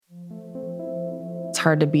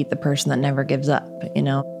hard to beat the person that never gives up, you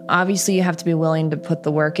know? Obviously, you have to be willing to put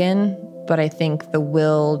the work in, but I think the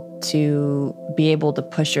will to be able to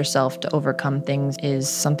push yourself to overcome things is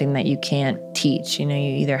something that you can't teach. You know,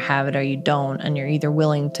 you either have it or you don't, and you're either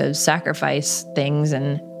willing to sacrifice things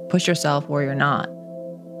and push yourself or you're not.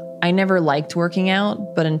 I never liked working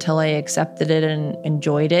out, but until I accepted it and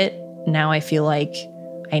enjoyed it, now I feel like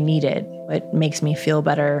I need it. It makes me feel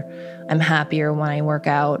better. I'm happier when I work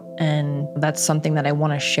out, and that's something that I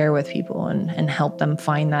want to share with people and help them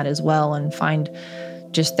find that as well and find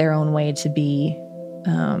just their own way to be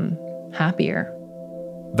happier.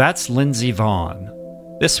 That's Lindsey Vonn,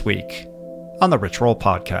 this week on the Rich Roll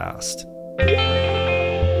Podcast.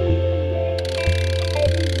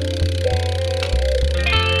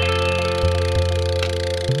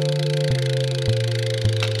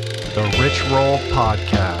 The Rich Roll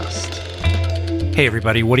Podcast. Hey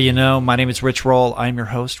everybody, what do you know? My name is Rich Roll. I'm your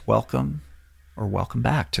host. Welcome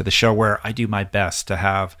back to the show where I do my best to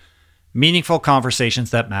have meaningful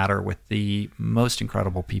conversations that matter with the most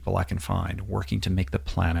incredible people I can find, working to make the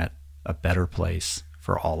planet a better place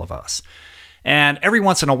for all of us. And every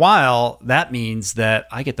once in a while, that means that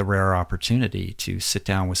I get the rare opportunity to sit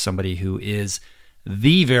down with somebody who is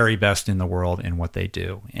the very best in the world in what they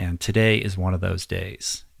do. And today is one of those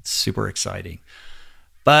days. It's super exciting.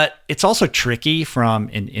 But it's also tricky from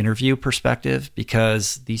an interview perspective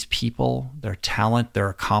because these people, their talent, their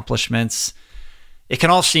accomplishments, it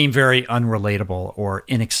can all seem very unrelatable or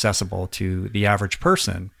inaccessible to the average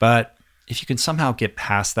person. But if you can somehow get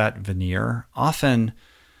past that veneer, often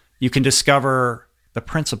you can discover the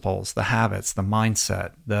principles, the habits, the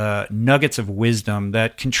mindset, the nuggets of wisdom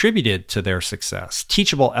that contributed to their success,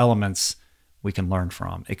 teachable elements we can learn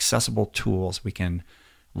from, accessible tools we can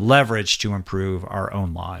leverage to improve our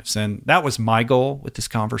own lives. And that was my goal with this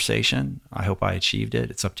conversation. I hope I achieved it.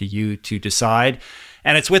 It's up to you to decide.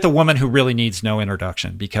 And it's with a woman who really needs no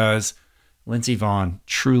introduction because Lindsey Vonn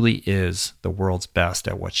truly is the world's best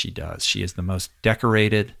at what she does. She is the most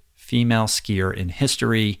decorated female skier in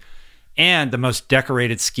history and the most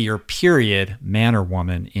decorated skier, period, man or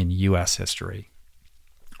woman in U.S. history.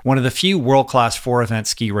 One of the few world-class four-event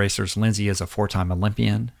ski racers, Lindsey is a four-time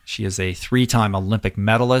Olympian. She is a three-time Olympic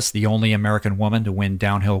medalist, the only American woman to win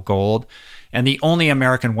downhill gold, and the only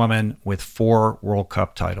American woman with 4 World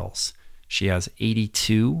Cup titles. She has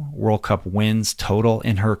 82 World Cup wins total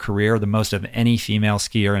in her career, the most of any female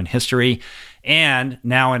skier in history. And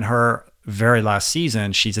now in her very last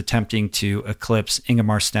season, she's attempting to eclipse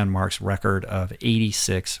Ingemar Stenmark's record of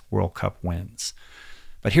 86 World Cup wins.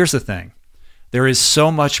 But here's the thing. There is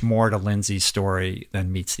so much more to Lindsey's story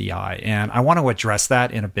than meets the eye, and I want to address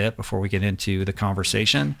that in a bit before we get into the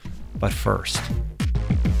conversation. But first,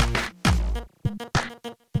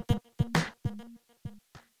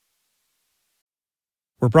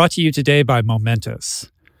 we're brought to you today by Momentous.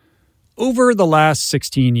 Over the last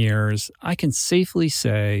 16 years, I can safely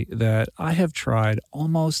say that I have tried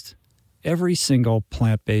almost every single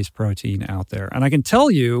plant-based protein out there, and I can tell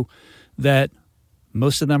you that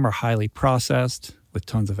most of them are highly processed with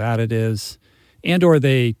tons of additives, and or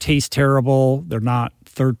they taste terrible, they're not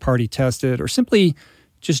third-party tested, or simply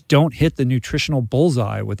just don't hit the nutritional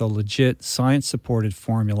bullseye with a legit science-supported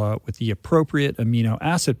formula with the appropriate amino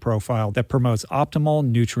acid profile that promotes optimal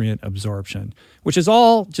nutrient absorption, which is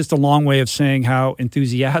all just a long way of saying how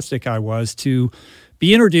enthusiastic I was to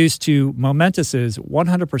be introduced to Momentous's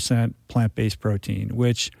 100% plant-based protein,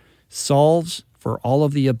 which solves for all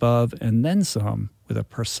of the above and then some with a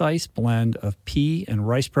precise blend of pea and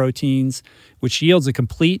rice proteins, which yields a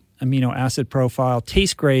complete amino acid profile,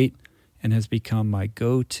 tastes great, and has become my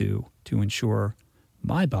go-to to ensure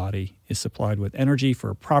my body is supplied with energy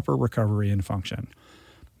for proper recovery and function.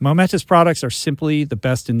 Momentous products are simply the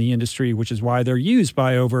best in the industry, which is why they're used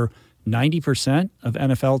by over 90% of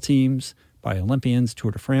NFL teams, by Olympians,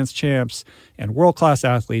 Tour de France champs, and world-class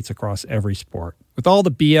athletes across every sport. With all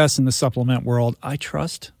the BS in the supplement world, I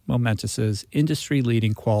trust Momentous's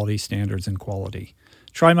industry-leading quality standards and quality.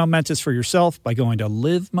 Try Momentous for yourself by going to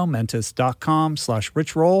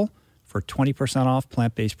livemomentous.com/richroll for 20% off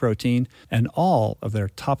plant-based protein and all of their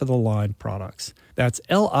top-of-the-line products. That's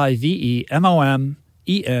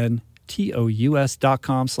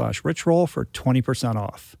livemomentous.com/richroll for 20%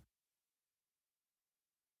 off.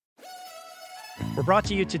 We're brought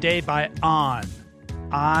to you today by On.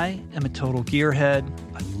 I am a total gearhead.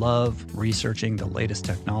 I love researching the latest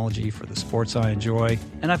technology for the sports I enjoy.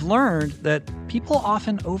 And I've learned that people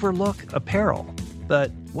often overlook apparel.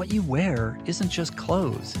 But what you wear isn't just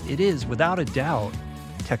clothes. It is, without a doubt,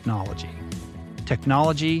 technology.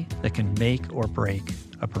 Technology that can make or break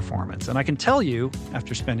of performance. And I can tell you,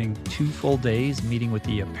 after spending 2 full days meeting with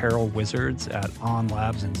the apparel wizards at On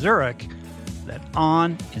Labs in Zurich, that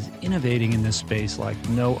On is innovating in this space like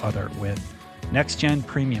no other, with next-gen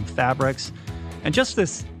premium fabrics and just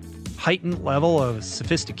this heightened level of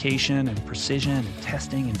sophistication and precision and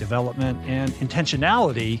testing and development and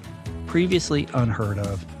intentionality previously unheard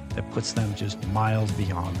of that puts them just miles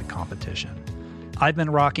beyond the competition. I've been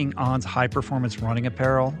rocking On's high-performance running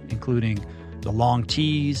apparel, including the long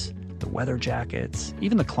tees, the weather jackets,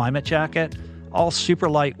 even the climate jacket, all super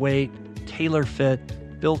lightweight,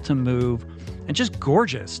 tailor-fit, built to move, and just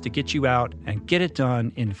gorgeous to get you out and get it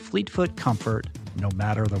done in fleet-foot comfort no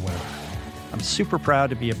matter the weather. I'm super proud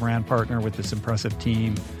to be a brand partner with this impressive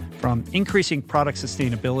team, from increasing product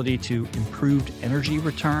sustainability to improved energy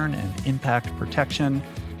return and impact protection.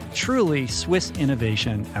 Truly Swiss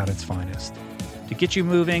innovation at its finest. To get you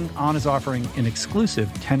moving, On is offering an exclusive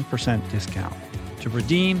 10% discount. To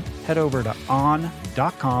redeem, head over to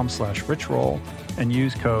on.com/richroll and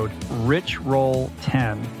use code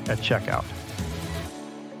RICHROLL10 at checkout.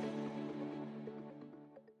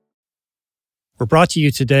 We're brought to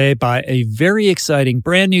you today by a very exciting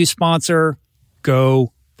brand new sponsor,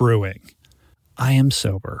 Go Brewing. I am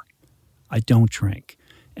sober. I don't drink.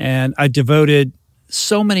 And I devoted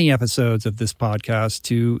so many episodes of this podcast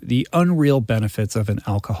to the unreal benefits of an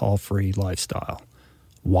alcohol-free lifestyle.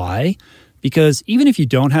 Why? Because even if you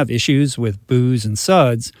don't have issues with booze and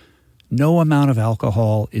suds, no amount of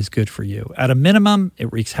alcohol is good for you. At a minimum,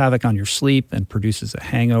 it wreaks havoc on your sleep and produces a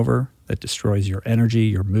hangover that destroys your energy,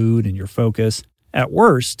 your mood, and your focus. At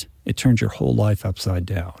worst, it turns your whole life upside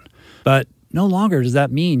down. But no longer does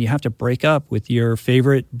that mean you have to break up with your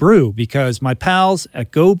favorite brew, because my pals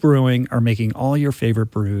at Go Brewing are making all your favorite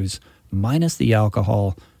brews, minus the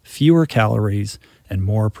alcohol, fewer calories, and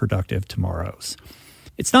more productive tomorrows.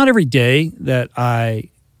 It's not every day that I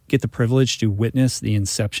get the privilege to witness the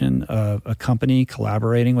inception of a company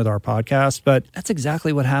collaborating with our podcast, but that's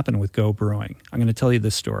exactly what happened with Go Brewing. I'm going to tell you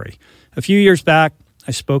this story. A few years back,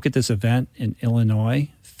 I spoke at this event in Illinois,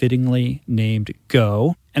 fittingly named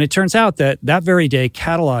Go. And it turns out that very day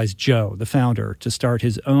catalyzed Joe, the founder, to start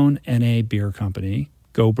his own NA beer company,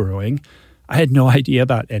 Go Brewing. I had no idea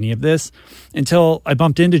about any of this until I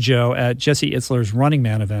bumped into Joe at Jesse Itzler's Running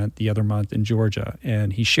Man event the other month in Georgia.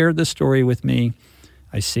 And he shared this story with me.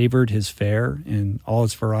 I savored his fare in all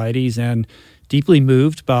its varieties and deeply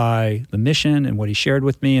moved by the mission and what he shared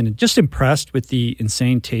with me, and just impressed with the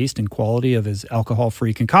insane taste and quality of his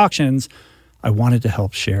alcohol-free concoctions. I wanted to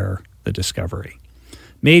help share the discovery.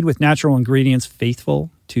 Made with natural ingredients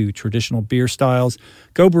faithful to traditional beer styles,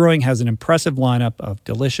 Go Brewing has an impressive lineup of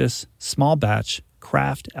delicious, small batch,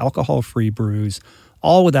 craft, alcohol-free brews,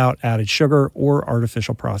 all without added sugar or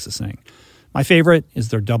artificial processing. My favorite is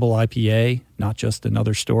their double IPA, Not Just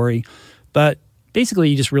Another Story. But basically,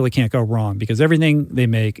 you just really can't go wrong, because everything they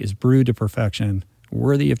make is brewed to perfection,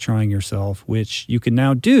 worthy of trying yourself, which you can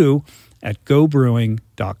now do at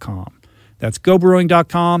gobrewing.com. That's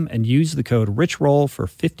gobrewing.com, and use the code RICHROLL for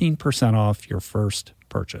 15% off your first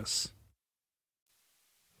purchase.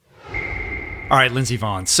 All right, Lindsey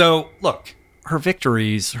Vonn. So look, her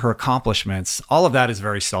victories, her accomplishments, all of that is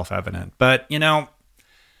very self-evident. But,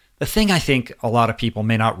 the thing I think a lot of people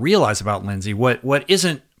may not realize about Lindsey, what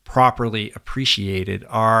isn't properly appreciated,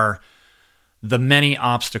 are the many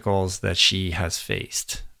obstacles that she has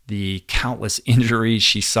faced, the countless injuries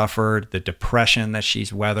she suffered, the depression that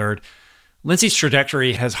she's weathered. Lindsey's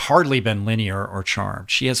trajectory has hardly been linear or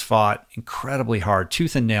charmed. She has fought incredibly hard,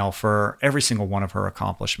 tooth and nail, for every single one of her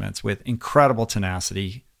accomplishments, with incredible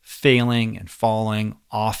tenacity, failing and falling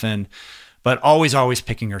often, but always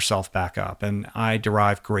picking herself back up. And I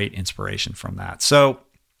derive great inspiration from that. So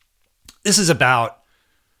this is about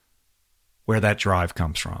where that drive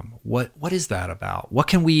comes from. What is that about? What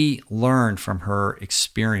can we learn from her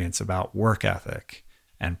experience about work ethic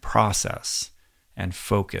and process and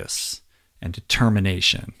focus and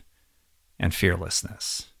determination and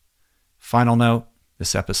fearlessness? Final note,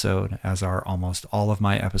 this episode, as are almost all of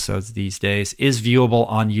my episodes these days, is viewable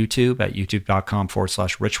on YouTube at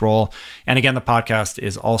youtube.com/richroll. And again, the podcast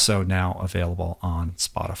is also now available on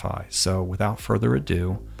Spotify. So without further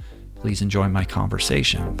ado, please enjoy my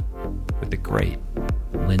conversation with the great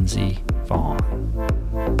Lindsey Vonn.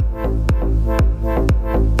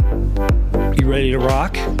 You ready to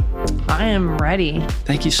rock? I am ready.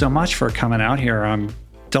 Thank you so much for coming out here. I'm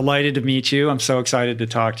delighted to meet you. I'm so excited to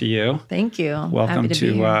talk to you. Thank you. Welcome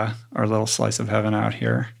to our little slice of heaven out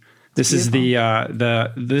here. This is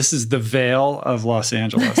this is the Vale of Los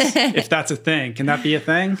Angeles. If that's a thing, can that be a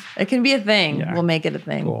thing? It can be a thing. Yeah. We'll make it a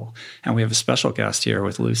thing. Cool. And we have a special guest here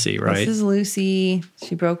with Lucy, right? This is Lucy.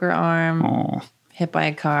 She broke her arm, hit by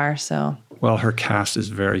a car. So, well, her cast is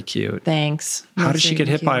very cute. Thanks. How did she get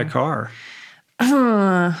hit by a car?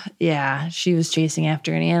 Yeah, she was chasing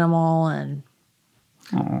after an animal and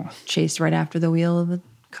chased right after the wheel of the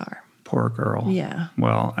car. Poor girl. Yeah.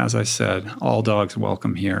 Well, as I said, all dogs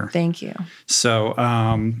welcome here. Thank you. So,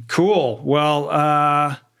 cool. Well,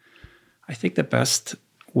 I think the best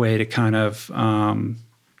way to kind of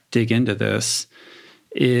dig into this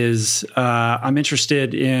is I'm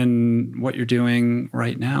interested in what you're doing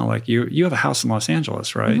right now. Like you have a house in Los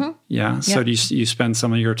Angeles, right? Mm-hmm. Yeah. Yep. So do you spend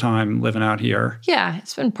some of your time living out here? Yeah. I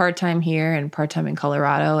spend part-time here and part-time in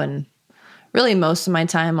Colorado and really most of my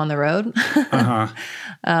time on the road.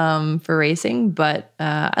 For racing, but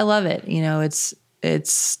I love it. You know, it's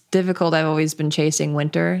difficult. I've always been chasing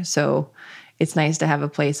winter, so it's nice to have a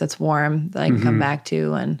place that's warm that I can come back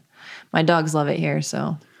to, and my dogs love it here.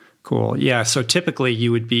 So cool. Yeah. So typically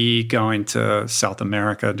you would be going to South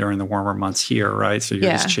America during the warmer months here, right? So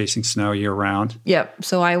you're just chasing snow year round. Yep.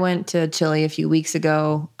 So I went to Chile a few weeks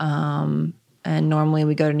ago, and normally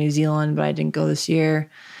we go to New Zealand, but I didn't go this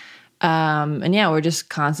year. And yeah, we're just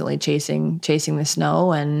constantly chasing the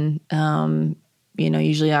snow. And,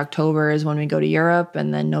 usually October is when we go to Europe,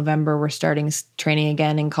 and then November we're starting training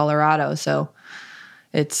again in Colorado. So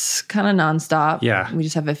it's kind of nonstop. Yeah. We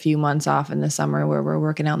just have a few months off in the summer where we're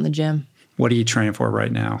working out in the gym. What are you training for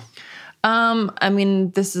right now?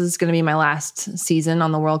 This is going to be my last season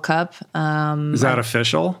on the World Cup. Is that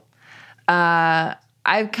official?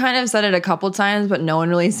 I've kind of said it a couple times, but no one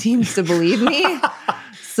really seems to believe me.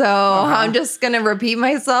 So I'm just going to repeat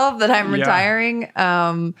myself that I'm retiring.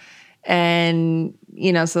 So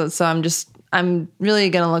I'm really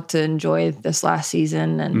going to look to enjoy this last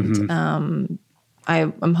season. And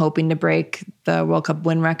I'm hoping to break the World Cup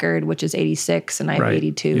win record, which is 86, and I have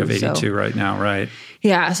 82. You have 82 right now, right?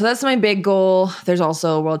 Yeah. So that's my big goal. There's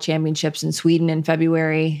also World Championships in Sweden in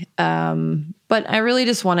February. But I really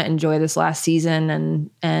just want to enjoy this last season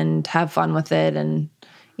and have fun with it. And,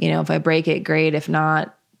 if I break it, great. If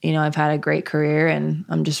not, I've had a great career and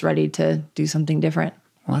I'm just ready to do something different.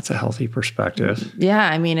 Well, that's a healthy perspective.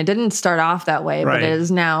 Yeah. It didn't start off that way, but it has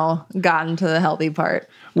now gotten to the healthy part.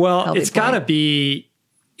 Well, it's got to be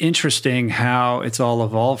interesting how it's all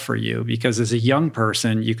evolved for you, because as a young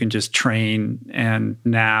person, you can just train and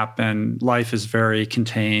nap and life is very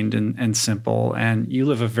contained and simple. And you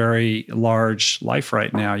live a very large life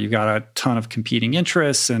right now. You got a ton of competing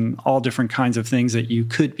interests and all different kinds of things that you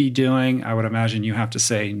could be doing. I would imagine you have to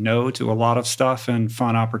say no to a lot of stuff and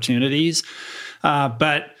fun opportunities.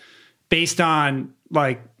 But based on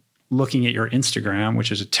looking at your Instagram,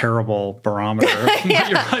 which is a terrible barometer. Yeah,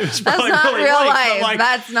 that's not really real life.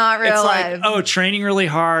 That's not real life. Like, training really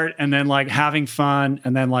hard and then having fun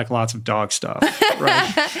and then lots of dog stuff,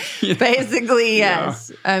 right? Basically,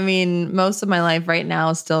 yes. Yeah. Most of my life right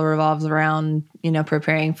now still revolves around,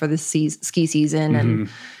 preparing for the ski season and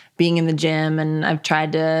being in the gym. And I've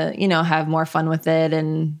tried to, have more fun with it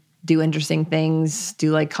and do interesting things,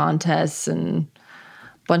 do contests and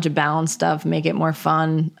bunch of balance stuff, make it more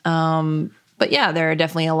fun. But yeah, there are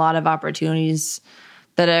definitely a lot of opportunities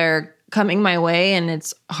that are coming my way, and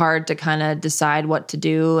it's hard to kind of decide what to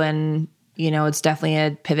do. And, it's definitely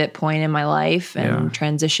a pivot point in my life and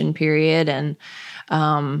transition period. And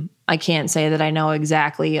I can't say that I know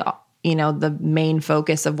exactly, the main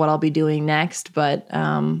focus of what I'll be doing next, but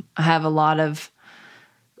I have a lot of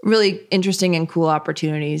really interesting and cool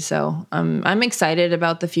opportunities. So I'm excited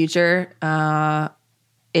about the future.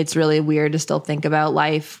 It's really weird to still think about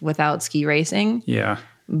life without ski racing. Yeah.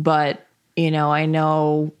 But, I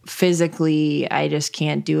know physically I just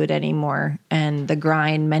can't do it anymore. And the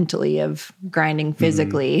grind mentally of grinding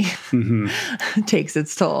physically takes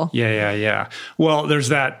its toll. Yeah. Well, there's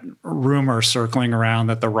that rumor circling around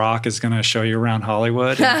that The Rock is going to show you around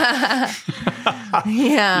Hollywood. Yeah.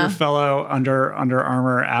 Your fellow Under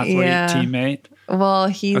Armour athlete teammate. Well,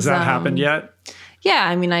 has that happened yet?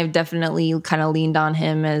 Yeah, I've definitely kind of leaned on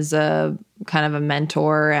him as a kind of a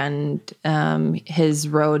mentor, and his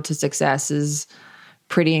road to success is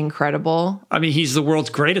pretty incredible. He's the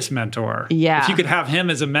world's greatest mentor. Yeah. If you could have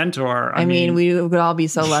him as a mentor, we would all be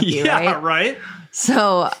so lucky, right? Yeah, right?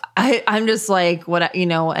 So I'm just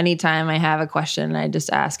anytime I have a question, I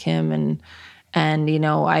just ask him, and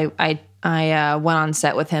I went on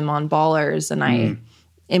set with him on Ballers, and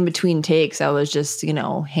in between takes, I was just,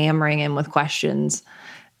 hammering him with questions.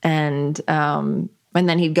 And and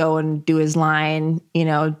then he'd go and do his line,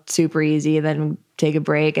 super easy, then take a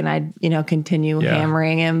break, and I'd, continue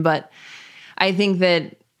hammering him. But I think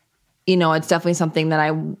that, it's definitely something that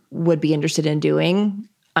I would be interested in doing.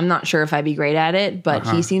 I'm not sure if I'd be great at it, but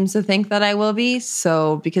he seems to think that I will be.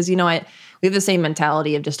 So, because, we have the same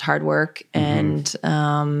mentality of just hard work. And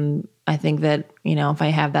I think that, if I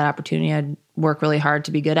have that opportunity, I'd work really hard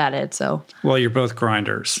to be good at it. So, well, you're both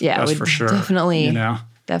grinders. Yeah, that's for sure.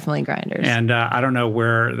 Definitely grinders. And I don't know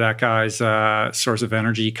where that guy's source of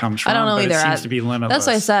energy comes from. I don't know either. It seems to be limitless. That's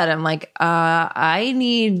what I said. I'm like, I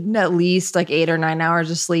need at least like 8 or 9 hours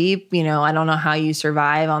of sleep. I don't know how you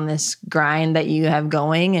survive on this grind that you have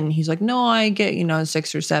going. And he's like, no, I get,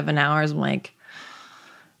 6 or 7 hours. I'm like,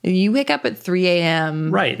 you wake up at 3 a.m.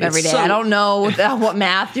 every day. I don't know what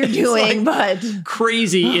math you're doing, but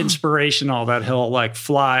crazy inspirational that he'll like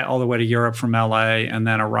fly all the way to Europe from LA and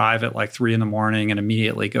then arrive at like 3 a.m. and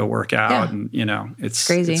immediately go work out. Yeah. And it's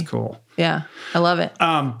crazy. It's cool. Yeah. I love it.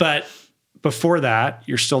 But before that,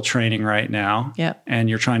 you're still training right now. Yep. And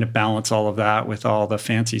you're trying to balance all of that with all the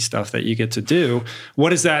fancy stuff that you get to do. What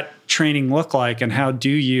does that training look like, and how do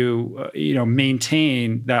you,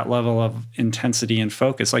 maintain that level of intensity and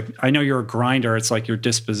focus? Like, I know you're a grinder. It's like your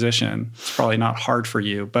disposition. It's probably not hard for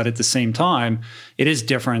you, but at the same time, it is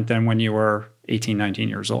different than when you were 18, 19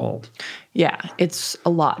 years old. Yeah, it's a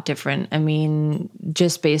lot different. I mean,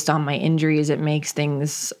 just based on my injuries, it makes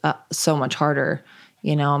things so much harder.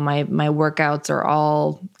 My workouts are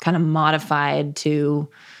all kind of modified to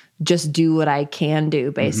just do what I can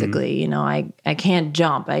do, basically. I can't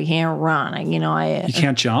jump. I can't run. You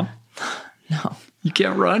can't jump? No. You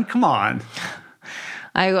can't run? Come on.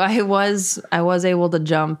 I was able to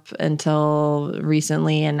jump until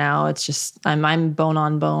recently, and now it's just I'm bone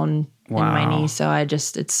on bone in my knee. So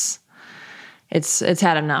it's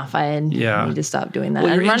had enough. I need to stop doing that.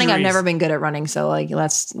 Well, and running, I've never been good at running. So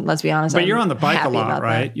let's be honest. But you're on the bike a lot,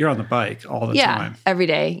 right? That. You're on the bike all the time. Yeah, every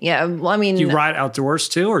day. Yeah. Well, I mean, do you ride outdoors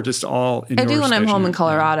too, or just all indoors? I do when I'm home in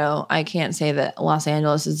Colorado. I can't say that Los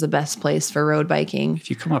Angeles is the best place for road biking. If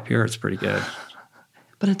you come up here, it's pretty good.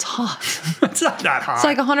 But it's hot. It's not that hot. It's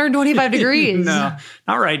like 125 degrees. No,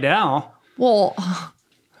 not right now. Well,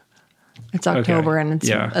 it's October and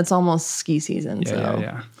it's almost ski season.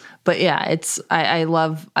 Yeah. But yeah, I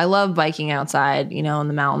love biking outside, in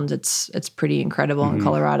the mountains. It's pretty incredible in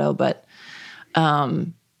Colorado, but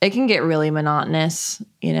it can get really monotonous,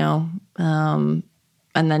 and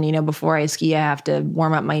then, before I ski, I have to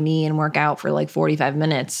warm up my knee and work out for like 45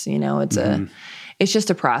 minutes. It's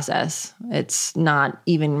just a process. It's not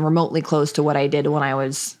even remotely close to what I did when I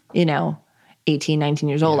was, 18, 19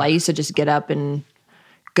 years old. I used to just get up and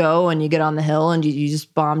go, and you get on the hill and you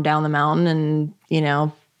just bomb down the mountain,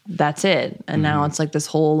 and, that's it. And now it's like this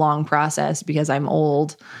whole long process because I'm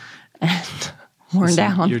old and worn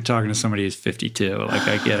down. You're talking to somebody who's 52. Like,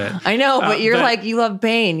 I get it. I know, but you're like, you love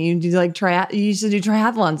pain. You do like you used to do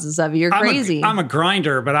triathlons and stuff. You're crazy. I'm a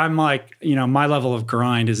grinder, but I'm like, my level of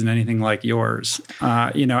grind isn't anything like yours.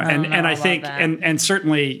 And I think, and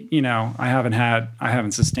certainly, I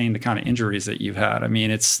haven't sustained the kind of injuries that you've had. I mean,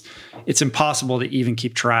 it's impossible to even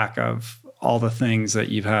keep track of all the things that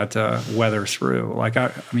you've had to weather through. Like,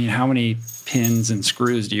 I mean, how many pins and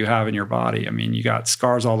screws do you have in your body? I mean, you got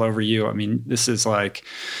scars all over you. I mean, this is like,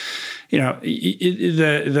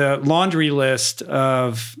 the laundry list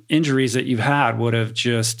of injuries that you've had would have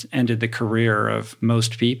just ended the career of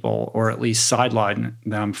most people, or at least sidelined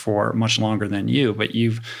them for much longer than you. But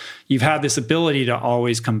you've had this ability to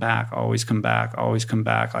always come back,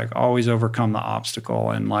 like always overcome the obstacle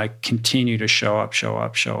and like continue to show up.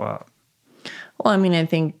 Well, I mean, I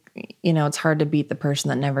think, it's hard to beat the person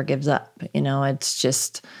that never gives up. It's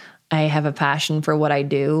just, I have a passion for what I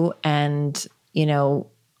do. And,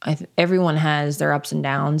 everyone has their ups and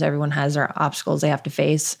downs. Everyone has their obstacles they have to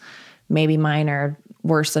face. Maybe mine are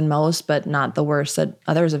worse than most, but not the worst that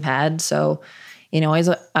others have had. So, I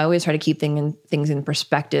always try to keep things in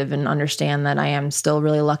perspective and understand that I am still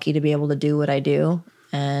really lucky to be able to do what I do.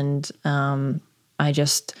 And I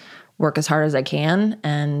just work as hard as I can.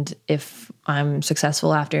 And if I'm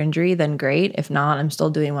successful after injury, then great. If not, I'm still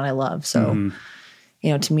doing what I love. So,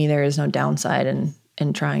 to me, there is no downside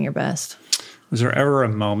in trying your best. Was there ever a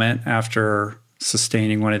moment after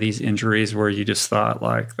sustaining one of these injuries where you just thought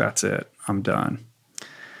like, that's it, I'm done?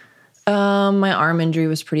 My arm injury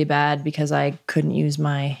was pretty bad because I couldn't use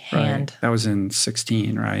my hand. Right. That was in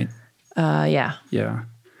 16, right? Yeah. Yeah.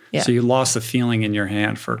 So you lost the feeling in your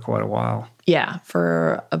hand for quite a while. Yeah,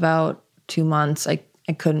 for about 2 months, I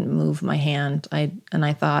couldn't move my hand. I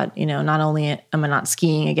thought, not only am I not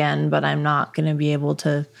skiing again, but I'm not going to be able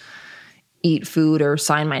to, eat food or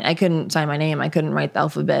I couldn't sign my name. I couldn't write the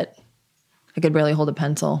alphabet. I could barely hold a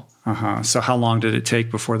pencil. So how long did it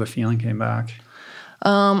take before the feeling came back?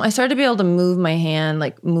 I started to be able to move my hand,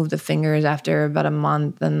 like move the fingers after about a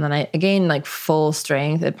month. And then I gained like full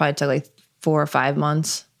strength. It probably took like 4 or 5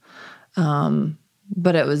 months.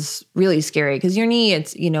 But it was really scary because your knee,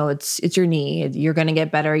 it's your knee. You're going to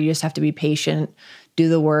get better. You just have to be patient, do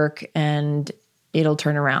the work, and it'll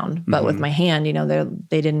turn around. But with my hand,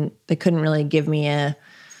 they couldn't really give me an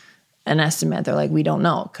estimate. They're like, we don't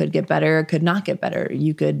know. It could get better. It could not get better.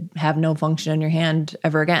 You could have no function in your hand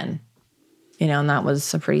ever again. And that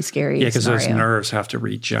was a pretty scary scenario. Yeah, because those nerves have to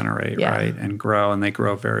regenerate, right, and grow, and they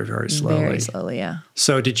grow very, very slowly. Very slowly, yeah.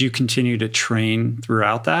 So did you continue to train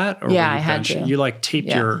throughout that? Or I had to. You taped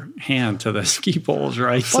your hand to the ski poles,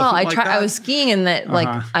 right? Well, I was skiing in that,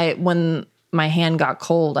 when my hand got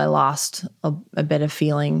cold, I lost a bit of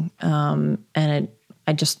feeling, and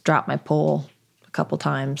I just dropped my pole a couple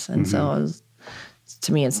times, and so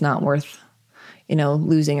to me, it's not worth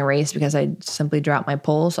losing a race because I simply dropped my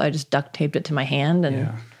pole. So I just duct taped it to my hand and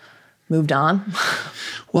moved on.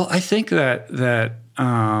 Well, I think that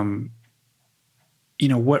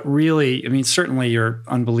what really, certainly you're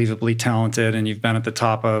unbelievably talented and you've been at the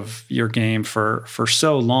top of your game for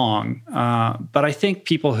so long. But I think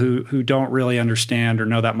people who don't really understand or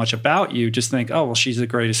know that much about you just think, oh, well, she's the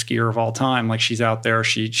greatest skier of all time. Like she's out there,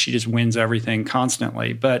 she just wins everything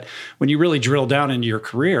constantly. But when you really drill down into your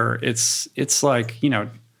career, it's like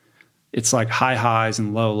high highs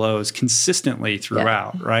and low lows consistently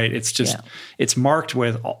throughout, right? It's just, it's marked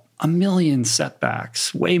with a million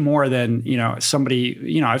setbacks, way more than,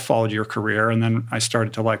 somebody, I followed your career and then I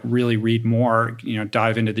started to really read more,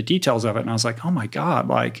 dive into the details of it. And I was like, oh my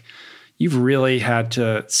God, you've really had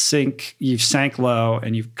to you've sank low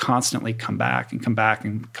and you've constantly come back and come back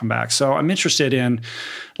and come back. So I'm interested in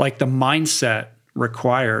the mindset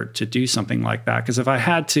required to do something like that. Because if I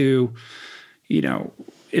had to,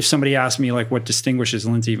 if somebody asked me what distinguishes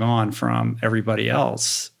Lindsey Vonn from everybody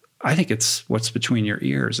else, I think it's what's between your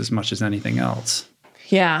ears as much as anything else.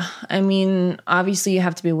 Yeah. Obviously you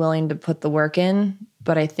have to be willing to put the work in,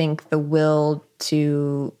 but I think the will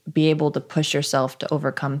to be able to push yourself to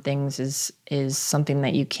overcome things is something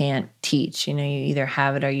that you can't teach. You either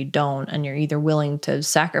have it or you don't, and you're either willing to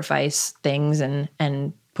sacrifice things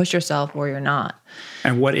and push yourself or you're not.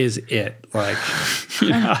 And what is it?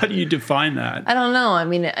 How do you define that? I don't know.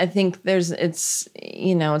 I think it's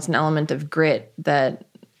an element of grit that,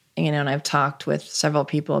 and I've talked with several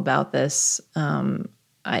people about this.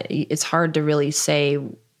 It's hard to really say,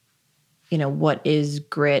 what is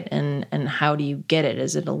grit and how do you get it?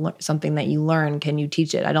 Is it something that you learn? Can you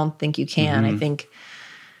teach it? I don't think you can. I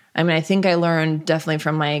think I learned definitely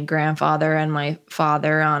from my grandfather and my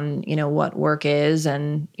father on, what work is,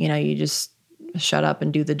 and, you just shut up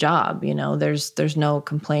and do the job. There's no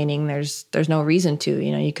complaining. There's no reason to,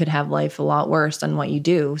 you could have life a lot worse than what you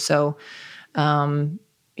do. So,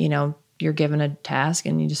 you're given a task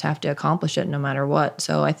and you just have to accomplish it no matter what.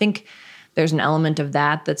 So I think there's an element of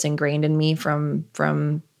that that's ingrained in me from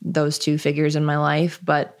those two figures in my life.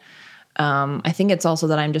 But I think it's also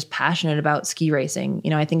that I'm just passionate about ski racing.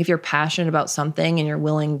 I think if you're passionate about something and you're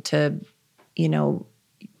willing to,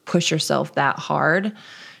 push yourself that hard,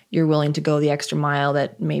 you're willing to go the extra mile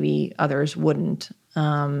that maybe others wouldn't.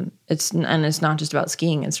 It's not just about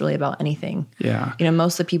skiing. It's really about anything. Yeah.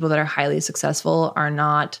 Most of the people that are highly successful are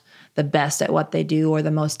not the best at what they do or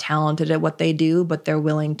the most talented at what they do, but they're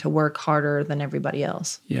willing to work harder than everybody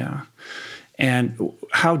else. Yeah. And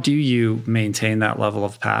how do you maintain that level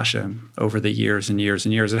of passion over the years and years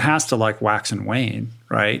and years? It has to wax and wane,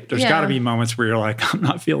 right? There's got to be moments where you're like, I'm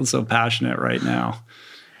not feeling so passionate right now.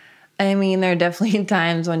 There are definitely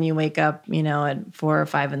times when you wake up, at 4 or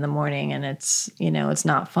 5 in the morning and it's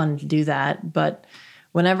not fun to do that. But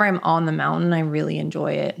whenever I'm on the mountain, I really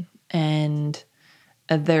enjoy it. And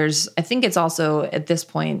I think it's also at this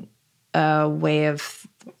point, a way of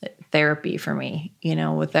therapy for me,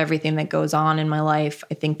 with everything that goes on in my life.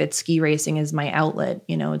 I think that ski racing is my outlet.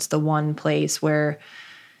 It's the one place where,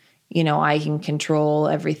 I can control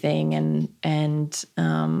everything and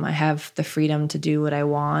I have the freedom to do what I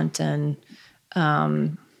want. And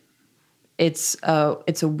it's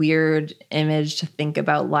a weird image to think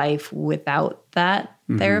about life without that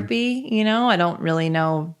therapy. I don't really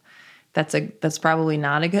know. That's probably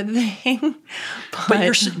not a good thing.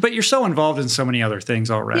 But you're so involved in so many other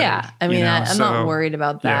things already. Yeah. I'm not worried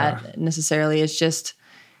about that necessarily. It's just,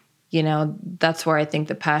 that's where I think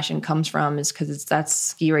the passion comes from, is because that's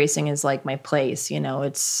ski racing is like my place.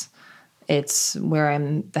 It's where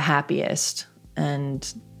I'm the happiest.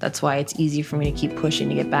 And that's why it's easy for me to keep pushing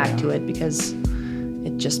to get back to it, because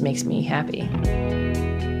it just makes me happy.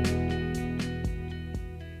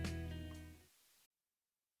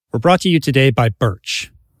 We're brought to you today by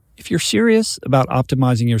Birch. If you're serious about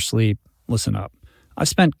optimizing your sleep, listen up. I've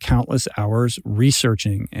spent countless hours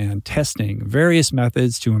researching and testing various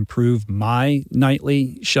methods to improve my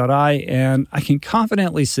nightly shut-eye, and I can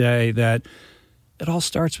confidently say that it all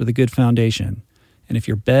starts with a good foundation. And if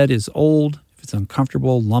your bed is old, if it's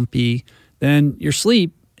uncomfortable, lumpy, then your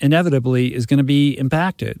sleep inevitably is going to be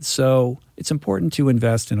impacted. So it's important to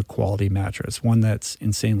invest in a quality mattress, one that's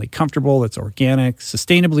insanely comfortable, that's organic,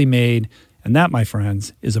 sustainably made, and that, my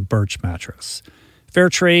friends, is a Birch mattress. Fair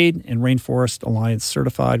Trade and Rainforest Alliance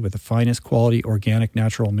certified with the finest quality organic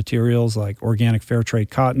natural materials like organic fair trade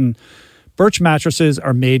cotton. Birch mattresses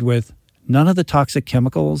are made with none of the toxic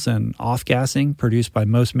chemicals and off-gassing produced by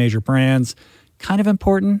most major brands. Kind of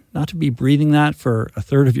important not to be breathing that for a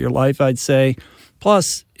third of your life, I'd say.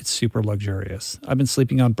 Plus, it's super luxurious. I've been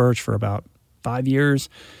sleeping on Birch for about 5 years,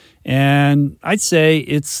 and I'd say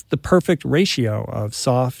it's the perfect ratio of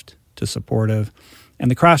soft to supportive. And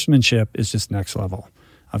the craftsmanship is just next level.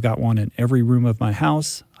 I've got one in every room of my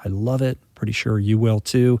house. I love it. Pretty sure you will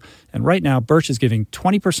too. And right now, Birch is giving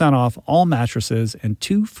 20% off all mattresses and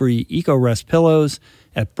 2 free EcoRest pillows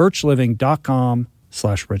at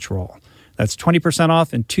birchliving.com/richroll. That's 20%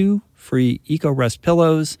 off and 2 free EcoRest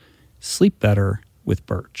pillows. Sleep better with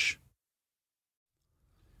Birch.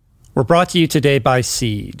 We're brought to you today by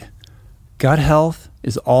Seed. Gut health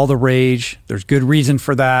is all the rage. There's good reason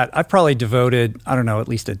for that. I've probably devoted, at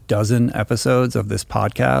least a dozen episodes of this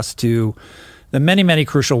podcast to the many, many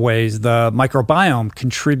crucial ways the microbiome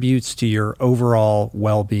contributes to your overall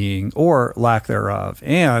well-being or lack thereof,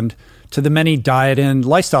 and to the many diet and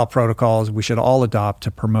lifestyle protocols we should all adopt to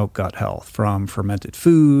promote gut health, from fermented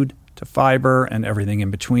food to fiber and everything in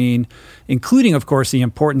between, including, of course, the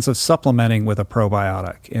importance of supplementing with a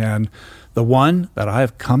probiotic. And the one that I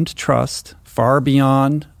have come to trust far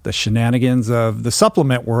beyond the shenanigans of the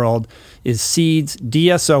supplement world is Seed's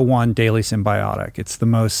DSO1 Daily Symbiotic. It's the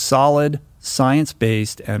most solid,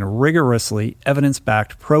 science-based, and rigorously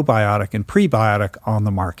evidence-backed probiotic and prebiotic on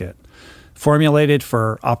the market. Formulated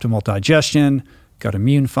for optimal digestion, gut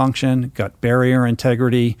immune function, gut barrier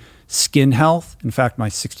integrity, skin health. In fact, my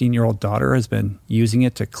 16-year-old daughter has been using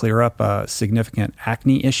it to clear up a significant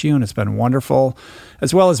acne issue, and it's been wonderful,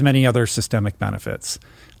 as well as many other systemic benefits.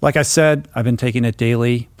 Like I said, I've been taking it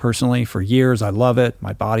daily personally for years. I love it.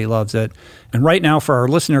 My body loves it. And right now, for our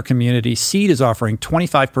listener community, Seed is offering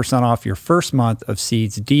 25% off your first month of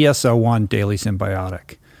Seed's DSO1 Daily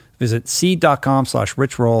Symbiotic. Visit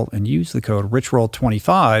seed.com/richroll and use the code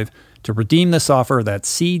richroll25 to redeem this offer. That's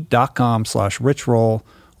seed.com/richroll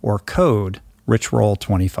or code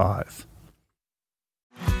richroll25.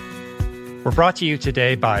 We're brought to you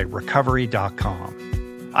today by recovery.com.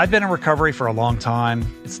 I've been in recovery for a long time.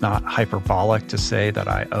 It's not hyperbolic to say that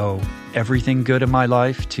I owe everything good in my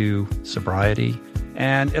life to sobriety.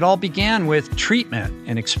 And it all began with treatment,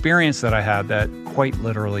 an experience that I had that quite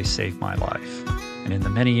literally saved my life. And in the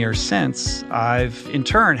many years since, I've in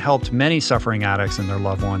turn helped many suffering addicts and their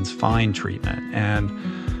loved ones find treatment. And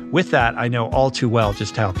with that, I know all too well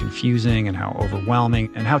just how confusing and how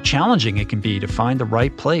overwhelming and how challenging it can be to find the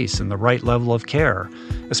right place and the right level of care,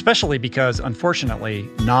 especially because, unfortunately,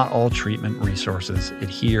 not all treatment resources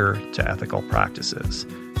adhere to ethical practices.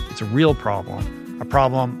 It's a real problem, a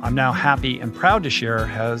problem I'm now happy and proud to share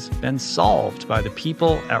has been solved by the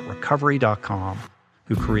people at recovery.com,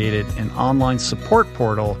 who created an online support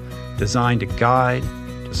portal designed to guide,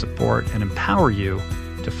 to support, and empower you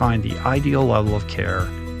to find the ideal level of care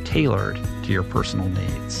tailored to your personal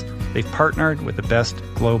needs. They've partnered with the best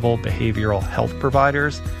global behavioral health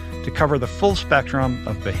providers to cover the full spectrum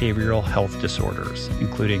of behavioral health disorders,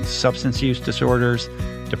 including substance use disorders,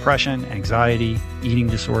 depression, anxiety, eating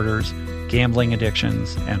disorders, gambling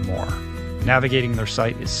addictions, and more. Navigating their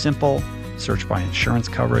site is simple. Search by insurance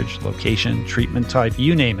coverage, location, treatment type,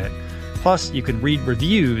 you name it. Plus, you can read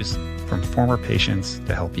reviews from former patients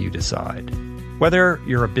to help you decide. Whether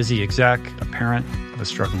you're a busy exec, a parent of a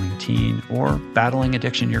struggling teen, or battling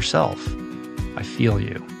addiction yourself, I feel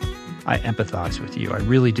you. I empathize with you. I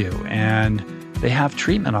really do. And they have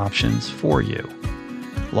treatment options for you.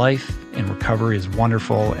 Life in recovery is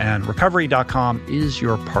wonderful, and recovery.com is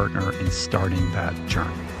your partner in starting that journey.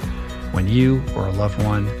 When you or a loved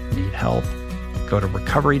one need help, go to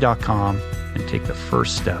recovery.com and take the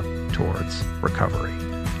first step towards recovery.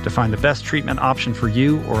 To find the best treatment option for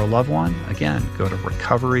you or a loved one, again, go to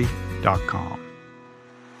recovery.com.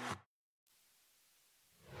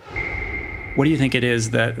 What do you think it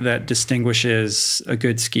is that distinguishes a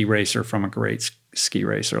good ski racer from a great ski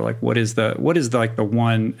racer? Like, what is like the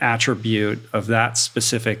one attribute of that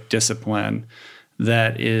specific discipline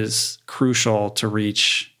that is crucial to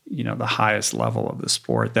reach, the highest level of the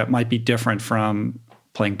sport that might be different from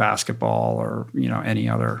playing basketball or, any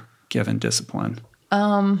other given discipline?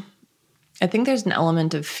 I think there's an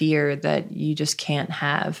element of fear that you just can't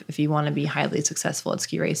have if you want to be highly successful at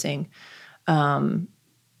ski racing.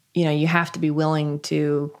 You have to be willing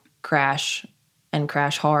to crash and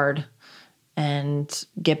crash hard and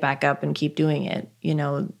get back up and keep doing it.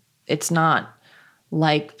 It's not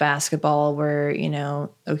like basketball where,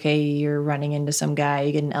 okay, you're running into some guy,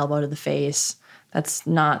 you get an elbow to the face. That's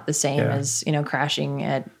not the same as, crashing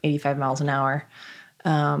at 85 miles an hour.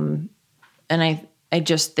 And I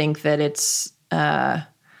just think that it's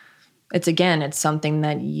something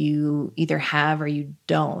that you either have or you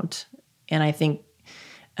don't. And I think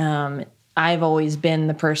I've always been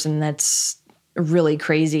the person that's really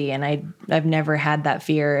crazy, and I've never had that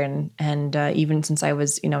fear. And even since I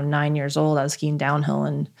was 9 years old, I was skiing downhill,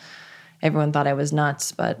 and everyone thought I was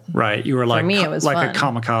nuts. But right, you were like, for me, it was like fun. A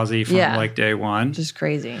kamikaze from like day one. Just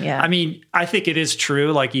crazy. Yeah. I mean, I think it is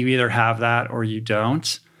true. Like, you either have that or you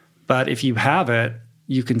don't. But if you have it,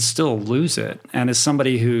 you can still lose it. And as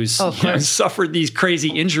somebody who's suffered these crazy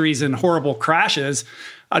injuries and horrible crashes,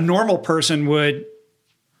 a normal person would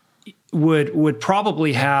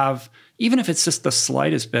probably have, even if it's just the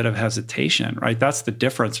slightest bit of hesitation, right? That's the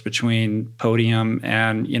difference between podium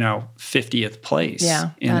and, 50th place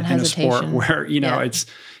in a sport where, it's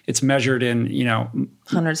measured in,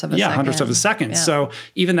 hundredths of a second. Hundredths of a second. Yeah. So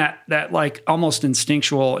even that like almost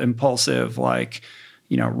instinctual, impulsive, like,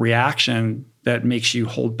 reaction that makes you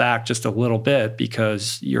hold back just a little bit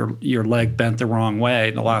because your leg bent the wrong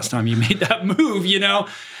way the last time you made that move,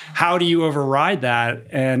 how do you override that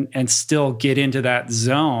and still get into that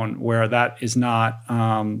zone where that is not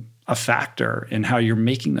a factor in how you're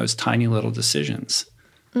making those tiny little decisions?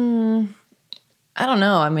 I don't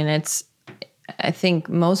know. I mean, I think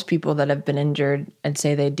most people that have been injured, I'd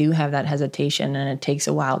say they do have that hesitation, and it takes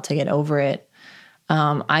a while to get over it.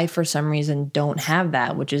 I, for some reason, don't have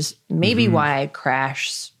that, which is maybe why I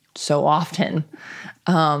crash so often.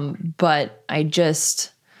 But I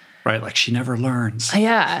just... Right, like she never learns.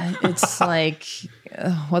 Yeah, it's like,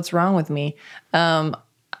 what's wrong with me?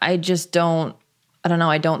 I just don't, I don't know,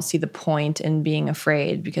 I don't see the point in being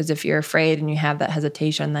afraid, because if you're afraid and you have that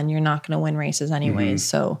hesitation, then you're not going to win races anyways.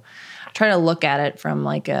 So I try to look at it from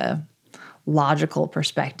like a logical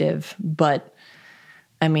perspective, but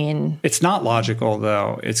I mean... It's not logical,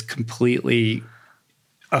 though. It's completely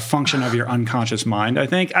a function of your unconscious mind, I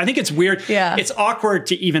think. I think it's weird. Yeah. It's awkward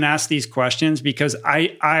to even ask these questions because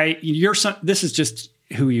this is just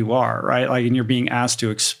who you are, right? Like, and you're being asked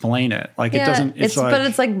to explain it. Like, it doesn't...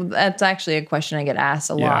 that's actually a question I get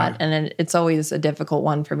asked a lot. And it's always a difficult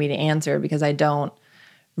one for me to answer because I don't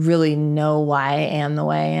really know why I am the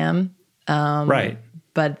way I am. Right.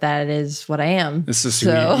 But that is what I am. This is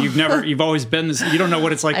you've always been this. You don't know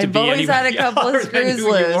what it's like to be anybody. I've always had a couple of screws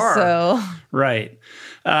loose. So right,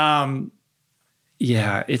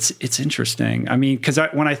 it's interesting. I mean, because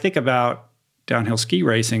when I think about downhill ski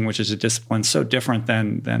racing, which is a discipline so different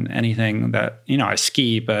than anything that I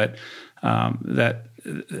ski, but that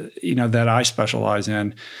I specialize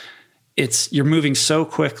in. You're moving so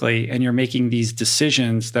quickly and you're making these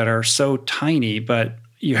decisions that are so tiny, but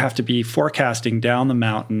you have to be forecasting down the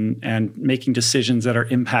mountain and making decisions that are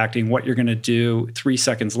impacting what you're going to do 3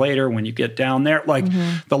 seconds later when you get down there. Like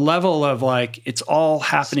the level of like, it's all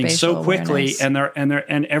happening spatial so quickly awareness.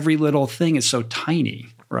 and every little thing is so tiny,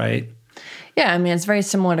 right? Yeah. I mean, it's very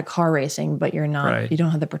similar to car racing, but you're not, you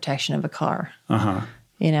don't have the protection of a car. I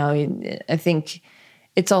think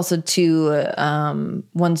it's also too,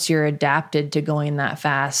 once you're adapted to going that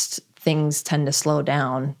fast, things tend to slow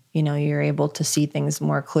down. You're able to see things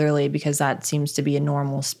more clearly because that seems to be a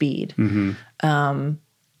normal speed. And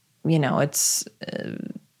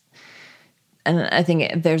I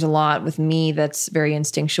think there's a lot with me that's very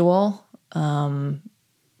instinctual.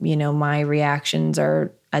 My reactions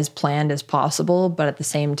are as planned as possible, but at the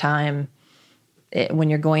same time, when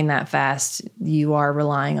you're going that fast, you are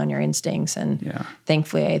relying on your instincts. And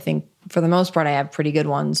thankfully, I think for the most part, I have pretty good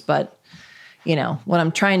ones, but when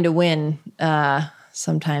I'm trying to win,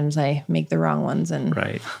 sometimes I make the wrong ones and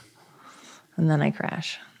then I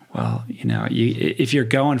crash. Well, if you're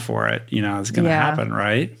going for it, it's going to happen,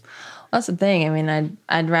 right? That's the thing. I mean,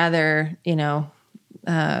 I'd rather,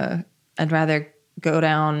 I'd rather go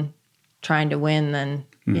down trying to win than,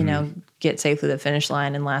 get safely to the finish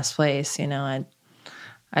line in last place.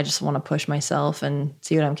 I just want to push myself and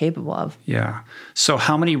see what I'm capable of. Yeah. So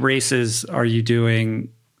how many races are you doing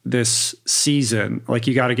this season? Like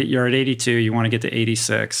you're at 82, you want to get to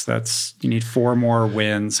 86. You need 4 more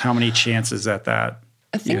wins. How many chances at that?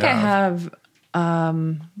 I think I have,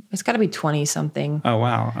 it's got to be 20 something. Oh,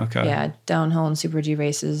 wow. Okay. Yeah. Downhill and Super G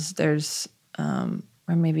races. There's,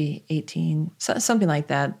 or maybe 18, something like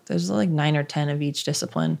that. There's like 9 or 10 of each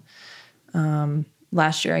discipline.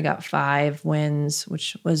 Last year I got 5 wins,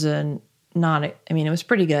 which was it was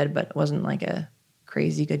pretty good, but it wasn't like a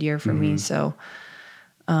crazy good year for me. So,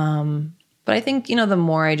 but I think, the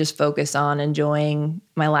more I just focus on enjoying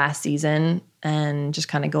my last season and just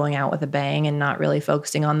kind of going out with a bang and not really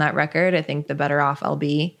focusing on that record, I think the better off I'll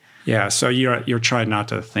be. Yeah. So you're trying not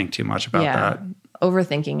to think too much about that.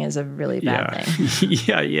 Overthinking is a really bad thing.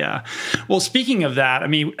 Yeah. Well, speaking of that, I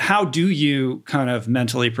mean, how do you kind of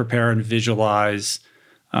mentally prepare and visualize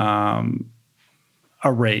a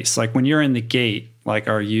race? Like when you're in the gate, like,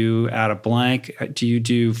 are you at a blank? Do you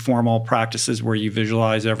do formal practices where you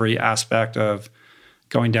visualize every aspect of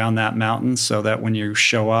going down that mountain so that when you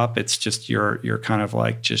show up, it's just you're kind of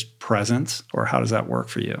like just present? Or how does that work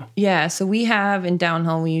for you? Yeah. So we have in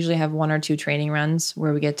downhill, we usually have 1 or 2 training runs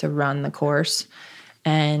where we get to run the course.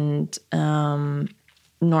 And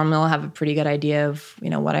normally I'll have a pretty good idea of,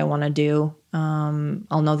 what I want to do.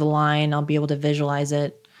 I'll know the line. I'll be able to visualize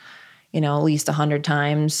it, at least 100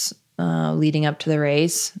 times leading up to the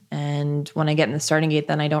race. And when I get in the starting gate,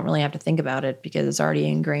 then I don't really have to think about it because it's already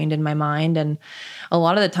ingrained in my mind. And a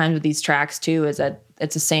lot of the times with these tracks too is that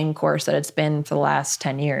it's the same course that it's been for the last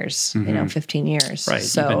 10 years, 15 years. Right.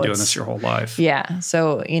 So you've been doing this your whole life. Yeah.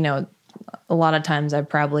 So, a lot of times I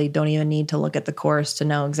probably don't even need to look at the course to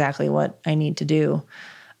know exactly what I need to do.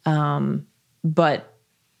 But,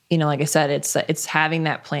 like I said, it's having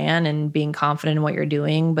that plan and being confident in what you're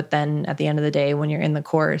doing. But then at the end of the day, when you're in the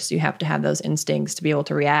course, you have to have those instincts to be able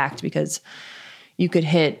to react because you could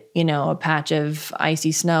hit, a patch of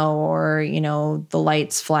icy snow or, the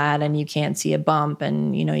light's flat and you can't see a bump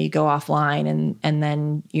and, you go offline and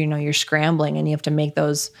then, you're scrambling and you have to make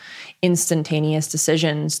those instantaneous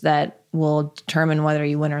decisions that will determine whether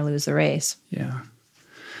you win or lose the race. Yeah.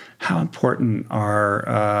 How important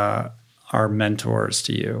are mentors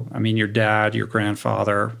to you? I mean, your dad, your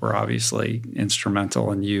grandfather were obviously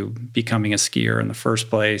instrumental in you becoming a skier in the first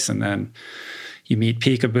place. And then you meet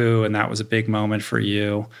Peekaboo, and that was a big moment for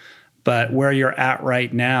you. But where you're at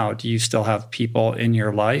right now, do you still have people in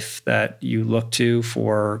your life that you look to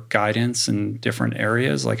for guidance in different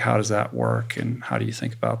areas? Like, how does that work, and how do you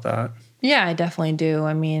think about that? Yeah, I definitely do.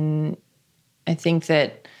 I mean, I think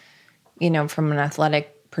that, from an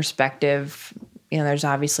athletic perspective, there's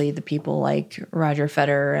obviously the people like Roger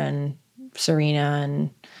Federer and Serena,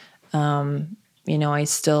 and, I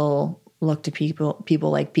still look to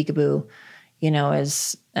people like Peekaboo,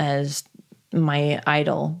 as my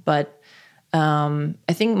idol. But I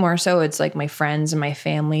think more so it's like my friends and my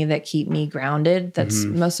family that keep me grounded. That's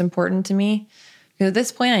most important to me. Because at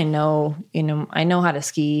this point, I know how to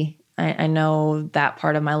ski. I know that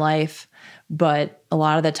part of my life, but a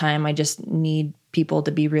lot of the time I just need people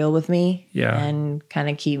to be real with me and kind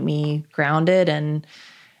of keep me grounded.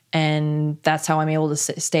 And that's how I'm able to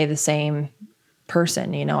stay the same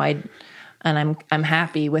person. I'm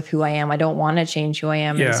happy with who I am. I don't want to change who I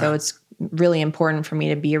am. Yeah. And so it's really important for me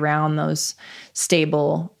to be around those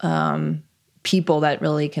stable people that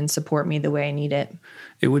really can support me the way I need it.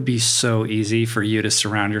 It would be so easy for you to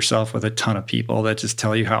surround yourself with a ton of people that just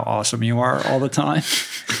tell you how awesome you are all the time.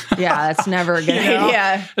 Yeah, that's never a good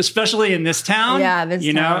idea. Especially in this town. Yeah, this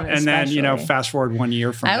town and then, fast forward 1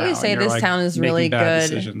 year from now. I always say this town is really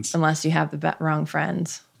good unless you have the wrong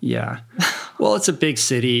friends. Yeah. Well, it's a big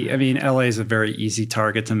city. I mean, LA is a very easy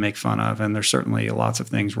target to make fun of, and there's certainly lots of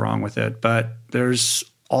things wrong with it, but there's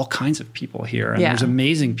all kinds of people here, and there's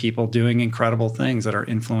amazing people doing incredible things that are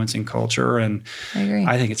influencing culture. And I agree.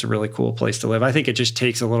 I think it's a really cool place to live. I think it just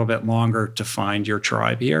takes a little bit longer to find your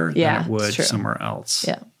tribe here than it would somewhere else.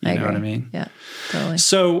 Yeah. You know what I mean? Yeah, totally.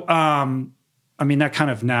 So, that kind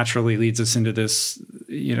of naturally leads us into this,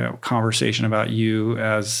 conversation about you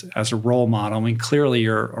as a role model. I mean, clearly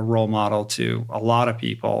you're a role model to a lot of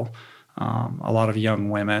people, a lot of young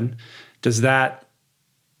women. Does that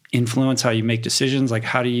influence how you make decisions? Like,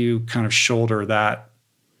 how do you kind of shoulder that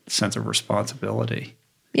sense of responsibility?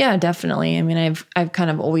 Yeah, definitely. I mean, I've kind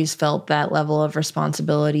of always felt that level of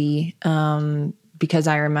responsibility because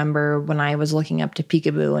I remember when I was looking up to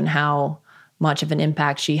Peekaboo and how much of an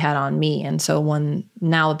impact she had on me. And so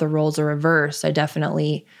now that the roles are reversed, I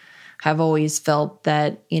definitely have always felt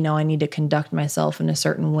that, I need to conduct myself in a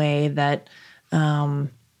certain way that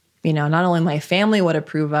not only my family would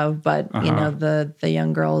approve of, but, the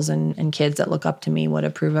young girls and kids that look up to me would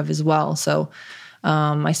approve of as well. So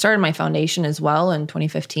I started my foundation as well in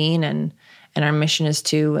 2015, and our mission is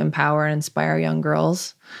to empower and inspire young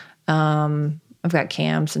girls. I've got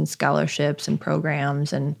camps and scholarships and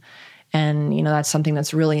programs, and that's something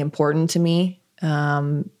that's really important to me.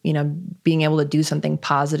 Being able to do something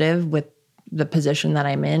positive with the position that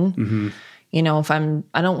I'm in. Mm-hmm.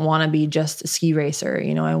 I don't want to be just a ski racer.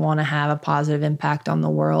 I want to have a positive impact on the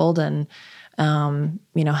world and,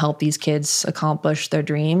 help these kids accomplish their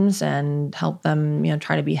dreams and help them,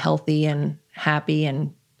 try to be healthy and happy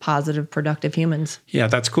and positive, productive humans. Yeah,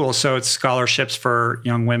 that's cool. So it's scholarships for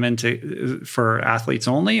young women for athletes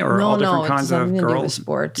only, or all different kinds of girls? To do with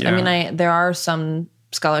sports. Yeah. There are some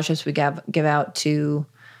scholarships we give out to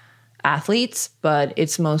athletes, but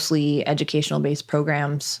it's mostly educational-based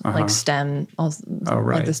programs like STEM,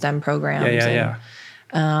 like the STEM programs. Yeah.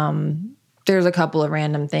 There's a couple of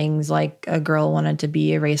random things, like a girl wanted to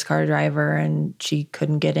be a race car driver and she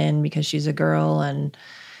couldn't get in because she's a girl, and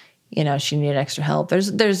she needed extra help. There's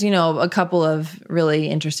a couple of really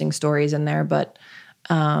interesting stories in there, but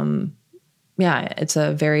it's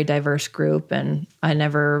a very diverse group, and I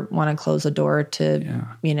never want to close the door to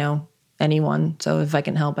anyone. So if I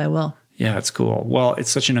can help, I will. Yeah, it's cool. Well, it's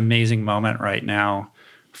such an amazing moment right now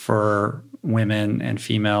for women and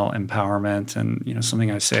female empowerment. And,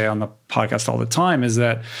 something I say on the podcast all the time is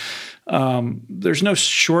that there's no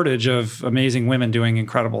shortage of amazing women doing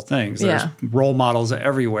incredible things. There's role models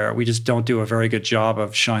everywhere. We just don't do a very good job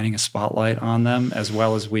of shining a spotlight on them as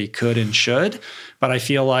well as we could and should. But I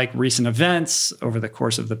feel like recent events over the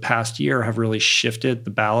course of the past year have really shifted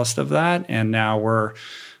the ballast of that. And now we're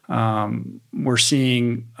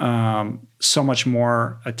seeing so much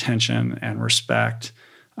more attention and respect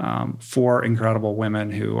for incredible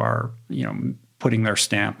women who are, putting their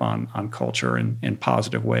stamp on culture in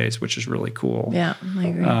positive ways, which is really cool. Yeah, I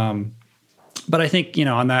agree. But I think,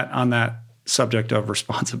 on that subject of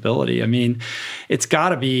responsibility, it's got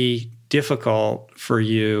to be difficult for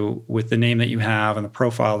you with the name that you have and the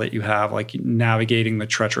profile that you have, like navigating the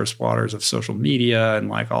treacherous waters of social media and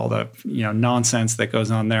like all the, nonsense that goes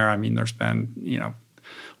on there. There's been,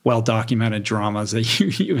 well-documented dramas that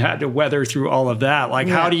you had to weather through all of that. Like,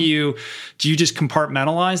 how do you just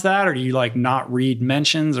compartmentalize that, or do you like not read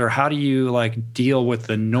mentions, or how do you like deal with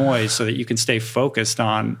the noise so that you can stay focused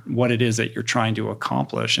on what it is that you're trying to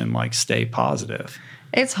accomplish and like stay positive?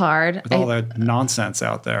 It's hard. With all the nonsense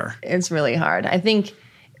out there. It's really hard. I think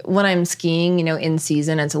when I'm skiing, in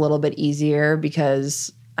season, it's a little bit easier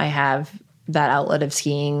because I have that outlet of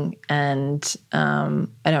skiing, and I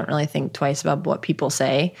don't really think twice about what people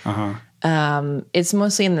say. It's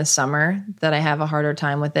mostly in the summer that I have a harder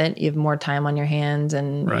time with it. You have more time on your hands,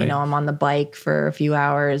 and I'm on the bike for a few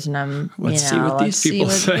hours, and I'm let's see what these people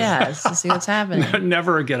say. Yes, to see what's happening.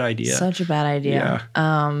 Never a good idea. Such a bad idea.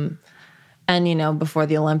 Yeah. And before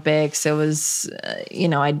the Olympics, it was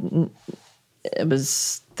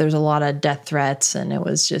there's a lot of death threats, and it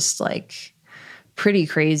was just like pretty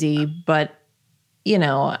crazy. But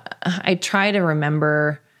I try to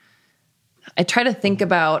remember, I try to think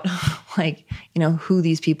about like, who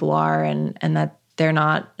these people are, and that they're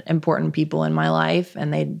not important people in my life,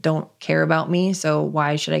 and they don't care about me. So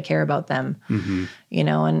why should I care about them? Mm-hmm.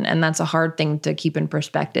 And that's a hard thing to keep in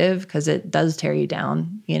perspective, because it does tear you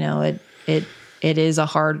down. It is a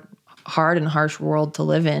hard and harsh world to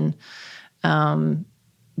live in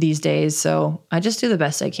these days. So I just do the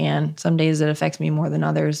best I can. Some days it affects me more than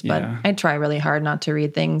others, but I try really hard not to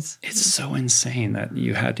read things. It's so insane that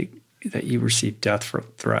you received death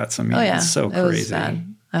threats. It's so crazy. Was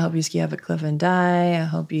sad. I hope you ski off a cliff and die. I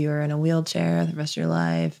hope you are in a wheelchair the rest of your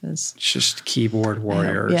life. It's just keyboard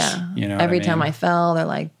warriors. Every time I fell, they're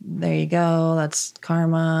like, there you go. That's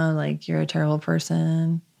karma. Like, you're a terrible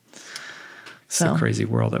person. It's a crazy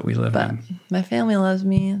world that we live in. My family loves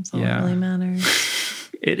me. That's all that really matters.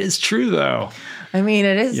 It is true, though. It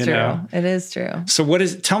is true. It is true. So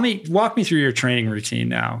walk me through your training routine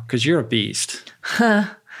now, because you're a beast.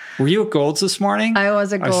 Were you at Gold's this morning? I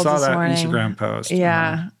was at Gold's this morning. I saw that Instagram post.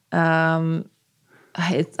 Yeah. I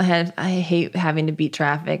hate having to beat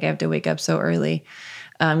traffic. I have to wake up so early.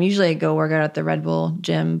 Usually I go work out at the Red Bull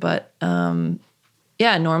gym, but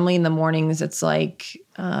normally in the mornings it's like,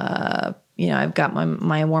 I've got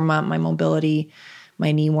my warm up, my mobility,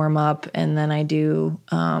 my knee warm up, and then I do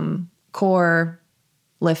core,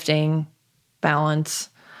 lifting, balance,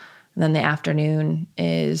 and then the afternoon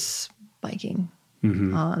is biking.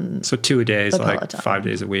 Mm-hmm. So 2 a day is like Peloton. 5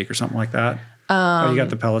 days a week or something like that. You got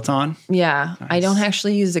the Peloton? Yeah. Nice. I don't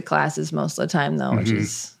actually use the classes most of the time though, which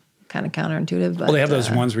is kind of counterintuitive. But well, they have those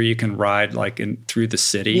ones where you can ride like through the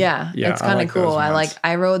city. Yeah, it's kind of cool.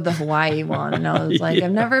 I rode the Hawaii one, and I was like,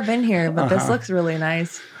 I've never been here, but this looks really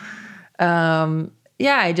nice.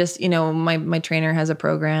 I just, my trainer has a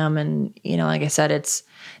program, and, like I said, it's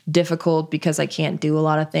difficult because I can't do a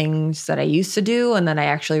lot of things that I used to do and that I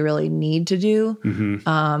actually really need to do.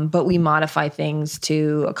 Mm-hmm. But we modify things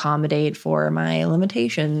to accommodate for my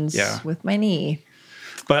limitations with my knee.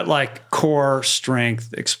 But like core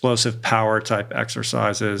strength, explosive power type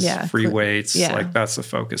exercises, free weights, like that's the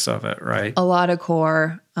focus of it, right? A lot of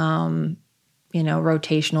core,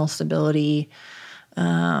 rotational stability,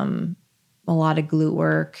 a lot of glute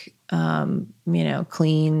work,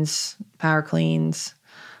 cleans, power cleans,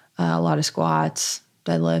 a lot of squats,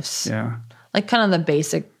 deadlifts. Yeah. Like kind of the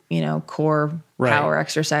basic, core power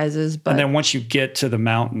exercises. But and then once you get to the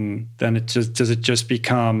mountain, then does it just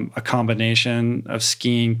become a combination of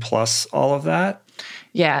skiing plus all of that?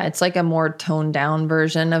 Yeah, it's like a more toned down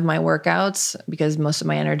version of my workouts because most of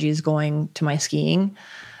my energy is going to my skiing.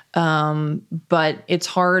 But it's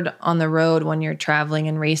hard on the road when you're traveling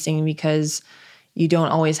and racing because you don't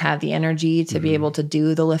always have the energy to be able to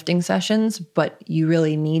do the lifting sessions, but you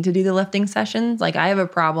really need to do the lifting sessions. Like I have a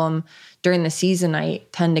problem during the season. I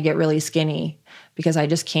tend to get really skinny because I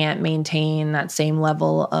just can't maintain that same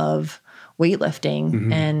level of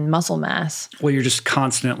weightlifting and muscle mass. Well, you're just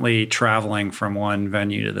constantly traveling from one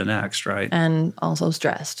venue to the next, right? And also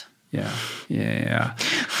stressed. Yeah.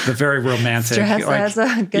 The very romantic. Stress, that's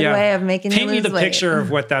a good way of making you lose weight. Paint me the picture of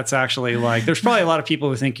what that's actually like. There's probably a lot of people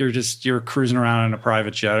who think you're cruising around in a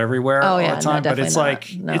private jet everywhere all the time, but it's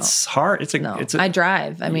it's hard. I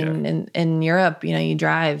drive. I mean, in Europe, you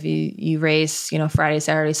drive, you race, Friday,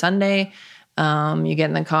 Saturday, Sunday. You get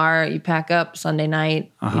in the car, you pack up Sunday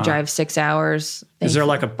night, you drive 6 hours. Is there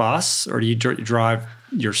like a bus or do you drive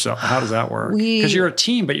yourself? How does that work? Because you're a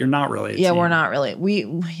team, but you're not really a team. We're not really.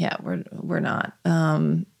 We're not.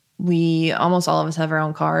 We almost all of us have our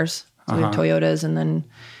own cars. So we have Toyotas, and then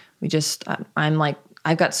we just, I'm like,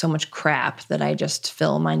 I've got so much crap that I just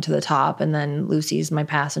fill mine to the top, and then Lucy's my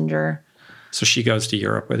passenger. So she goes to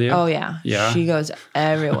Europe with you? Oh, yeah. Yeah. She goes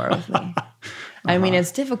everywhere with me. I mean,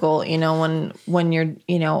 it's difficult, when you're,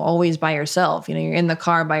 always by yourself, you're in the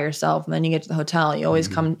car by yourself, and then you get to the hotel, you always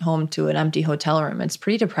come home to an empty hotel room. It's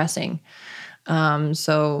pretty depressing.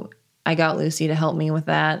 So I got Lucy to help me with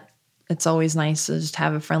that. It's always nice to just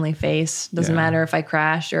have a friendly face. Doesn't matter if I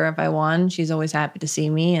crash or if I won. She's always happy to see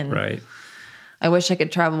me. And right. I wish I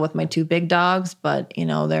could travel with my 2 big dogs, but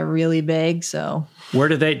they're really big. So where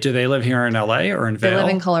do they live here in LA or in Vail? They live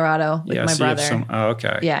in Colorado with my brother.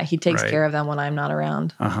 Okay. Yeah. He takes care of them when I'm not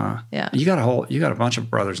around. Yeah. You got a bunch of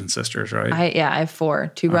brothers and sisters, right? I have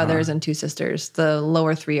 4, 2 brothers and 2 sisters. The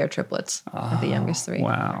lower 3 are triplets. The youngest 3.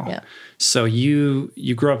 Wow. Yeah. So you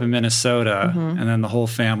grew up in Minnesota and then the whole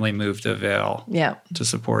family moved to Vail to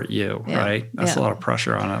support you, right? That's a lot of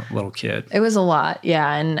pressure on a little kid. It was a lot.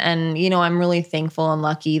 Yeah. And I'm really thankful and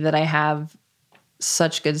lucky that I have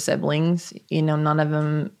such good siblings. None of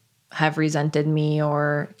them have resented me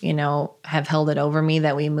or, have held it over me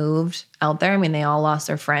that we moved out there. I mean, they all lost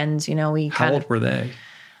their friends. How old were they?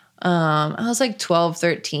 I was like 12,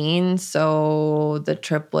 13. So the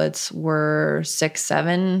triplets were 6,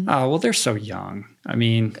 7. Oh, well, they're so young. I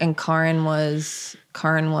mean, and Karin was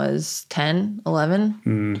 10,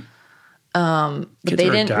 11. But they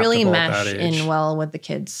didn't really mesh in well with the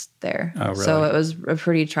kids there. Oh, really? So it was a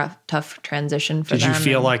pretty tough transition for them. Did you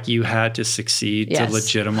feel like you had to succeed to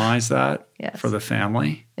legitimize that for the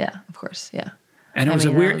family? Yeah, of course. Yeah. And it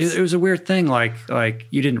was a weird thing. Like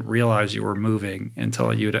you didn't realize you were moving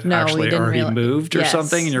until you'd actually already moved or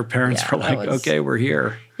something. And your parents were like, okay, we're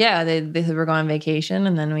here. Yeah. They were going on vacation,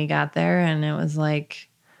 and then we got there and it was like,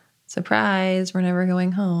 surprise, we're never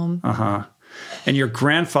going home. And your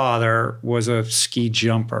grandfather was a ski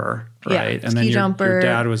jumper, right? Yeah, and then your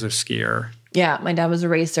dad was a skier. Yeah, my dad was a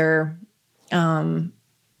racer.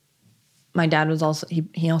 My dad was also,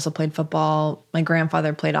 he also played football. My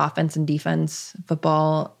grandfather played offense and defense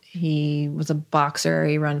football. He was a boxer.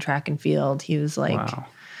 He ran track and field. He was like,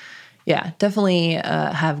 definitely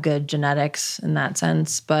have good genetics in that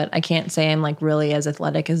sense. But I can't say I'm like really as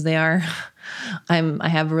athletic as they are. I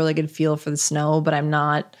have a really good feel for the snow, but I'm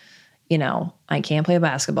not, I can't play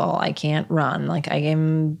basketball. I can't run. Like I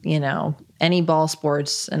am, any ball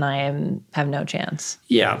sports, and have no chance.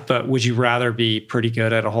 Yeah, but would you rather be pretty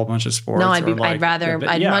good at a whole bunch of sports? No, I'd much rather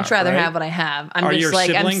have what I have. I'm just like,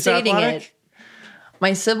 I'm stating athletic? It.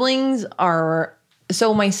 My siblings are,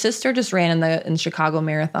 so my sister just ran in the Chicago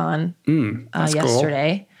Marathon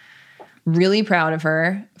yesterday. Cool. Really proud of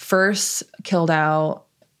her. First killed out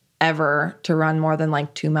ever to run more than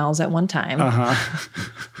like 2 miles at one time.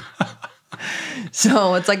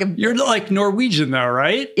 So it's like you're like Norwegian though,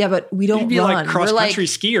 right? Yeah, but we don't You'd be run. like cross-country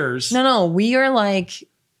skiers. No, we are like,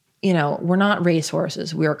 we're not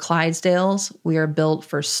racehorses. We are Clydesdales. We are built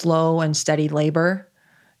for slow and steady labor.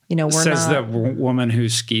 Says the woman who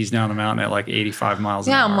skis down the mountain at like 85 miles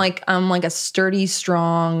an hour. Yeah, I'm like a sturdy,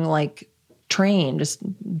 strong, like train just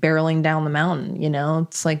barreling down the mountain.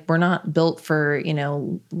 It's like we're not built for,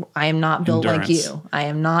 I am not built endurance. Like you. I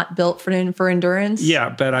am not built for endurance. Yeah,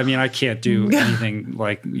 but I mean, I can't do anything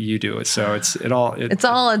like you do it. So it's all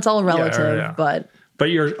relative. Yeah. But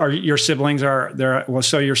your siblings are there. Well,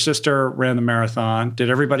 so your sister ran the marathon. Did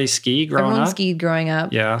everybody ski growing up? Everyone skied growing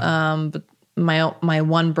up. Yeah. But my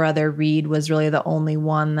one brother, Reed, was really the only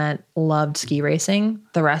one that loved ski racing.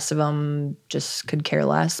 The rest of them just could care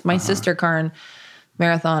less. My sister, Karin,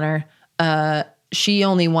 marathoner, she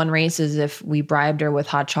only won races if we bribed her with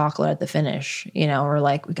hot chocolate at the finish. We're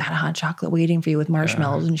like, we got a hot chocolate waiting for you with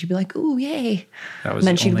marshmallows. And she'd be like, ooh, yay. That was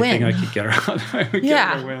the only thing I could get her out.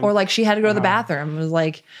 Yeah. Or like she had to go to the bathroom. It was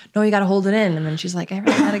like, no, you got to hold it in. And then she's like, I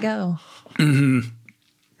really got to go. Mm-hmm.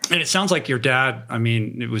 And it sounds like your dad,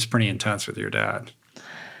 it was pretty intense with your dad.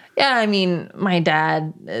 Yeah, my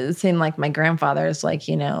dad, same like my grandfather's, like,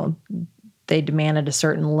 they demanded a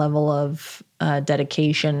certain level of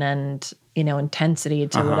dedication and, intensity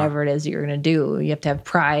to whatever it is that you're going to do. You have to have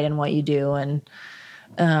pride in what you do and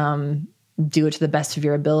do it to the best of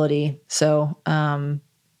your ability. So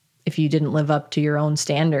if you didn't live up to your own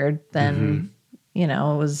standard, then, it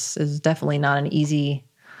was definitely not an easy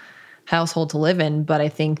household to live in, but I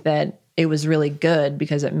think that it was really good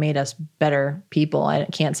because it made us better people. I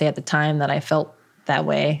can't say at the time that I felt that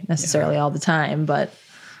way necessarily all the time, but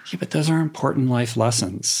those are important life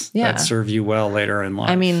lessons that serve you well later in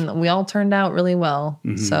life. We all turned out really well.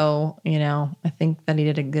 So, I think that he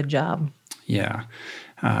did a good job. Yeah.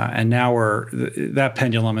 And now that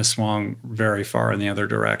pendulum has swung very far in the other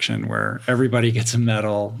direction where everybody gets a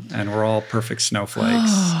medal and we're all perfect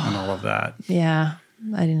snowflakes and all of that. Yeah.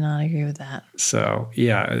 I do not agree with that. So,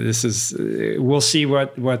 we'll see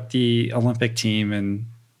what the Olympic team in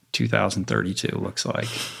 2032 looks like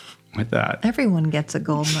with that. Everyone gets a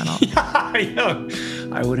gold medal. Yeah, I know.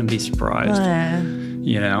 I wouldn't be surprised.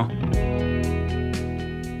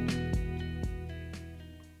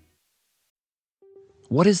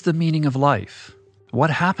 What is the meaning of life? What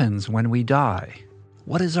happens when we die?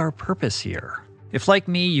 What is our purpose here? If, like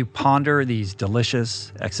me, you ponder these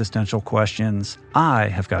delicious existential questions, I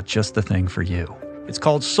have got just the thing for you. It's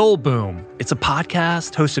called Soul Boom. It's a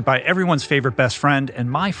podcast hosted by everyone's favorite best friend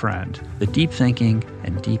and my friend, the deep thinking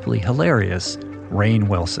and deeply hilarious Rainn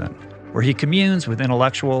Wilson, where he communes with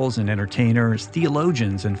intellectuals and entertainers,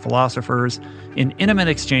 theologians and philosophers in intimate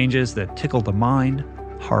exchanges that tickle the mind,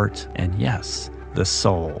 heart, and yes, the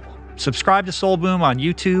soul. Subscribe to Soul Boom on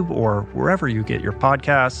YouTube or wherever you get your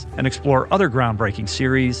podcasts and explore other groundbreaking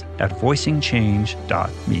series at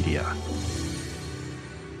voicingchange.media.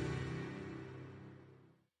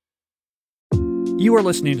 You are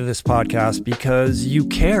listening to this podcast because you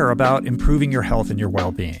care about improving your health and your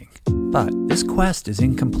well-being. But this quest is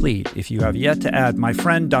incomplete if you have yet to add my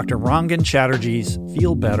friend Dr. Rangan Chatterjee's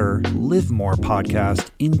Feel Better, Live More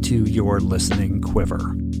podcast into your listening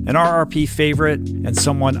quiver. An RRP favorite and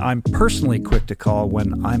someone I'm personally quick to call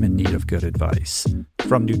when I'm in need of good advice.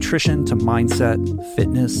 From nutrition to mindset,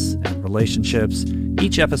 fitness, and relationships,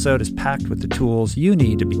 each episode is packed with the tools you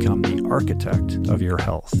need to become the architect of your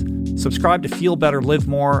health. Subscribe to Feel Better, Live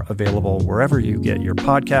More, available wherever you get your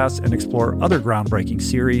podcasts, and explore other groundbreaking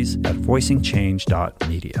series at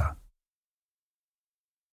voicingchange.media.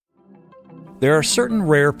 There are certain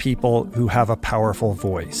rare people who have a powerful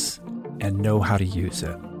voice and know how to use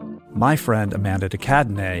it. My friend Amanda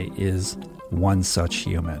Decadene is one such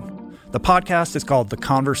human. The podcast is called The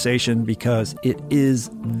Conversation because it is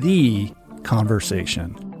the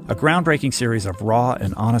conversation, a groundbreaking series of raw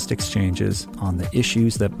and honest exchanges on the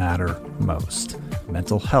issues that matter most: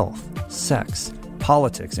 mental health, sex,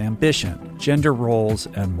 politics, ambition, gender roles,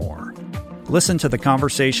 and more. Listen to The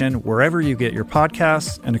Conversation wherever you get your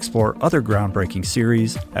podcasts and explore other groundbreaking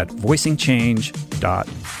series at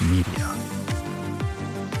voicingchange.media.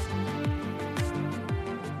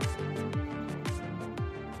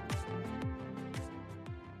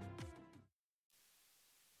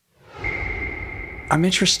 I'm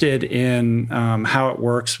interested in how it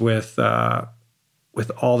works with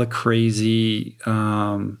all the crazy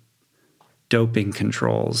doping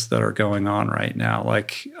controls that are going on right now.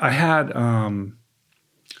 Like I had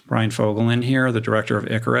Brian Fogel in here, the director of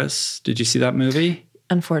Icarus. Did you see that movie?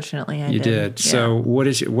 Unfortunately, I You did. did. So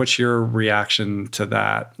what's your reaction to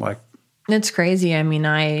that? Like, it's crazy. I mean,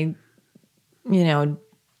 I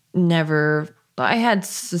had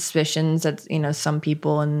suspicions that, some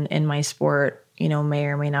people in my sport, may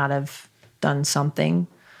or may not have done something,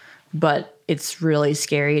 but it's really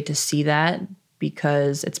scary to see that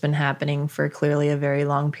because it's been happening for clearly a very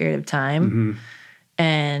long period of time.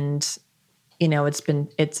 And,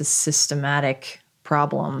 it's a systematic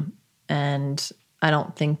problem. And I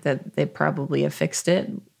don't think that they probably have fixed it,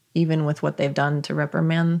 even with what they've done to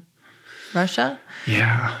reprimand Russia.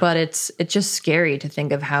 Yeah. But it's just scary to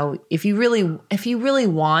think of how if you really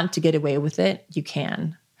want to get away with it, you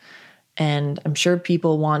can. And I'm sure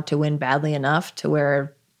people want to win badly enough to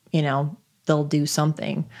where, they'll do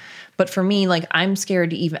something. But for me, like, I'm scared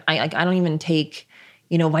to I don't even take,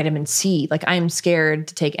 vitamin C. Like, I'm scared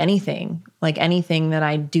to take anything. Like, anything that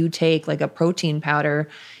I do take, like a protein powder,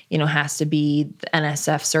 has to be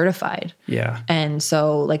NSF certified. Yeah. And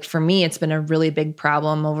so, like, for me, it's been a really big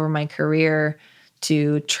problem over my career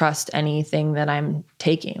to trust anything that I'm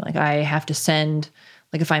taking. Like, I have to send,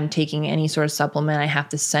 like, if I'm taking any sort of supplement, I have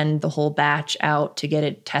to send the whole batch out to get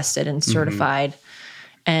it tested and certified.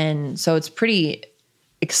 And so it's pretty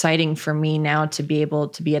exciting for me now to be able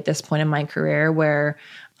to be at this point in my career where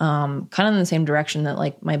kind of in the same direction that,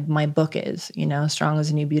 like, my book is, Strong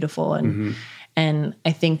as a New Beautiful. And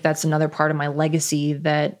I think that's another part of my legacy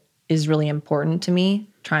that is really important to me,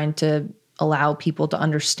 trying to allow people to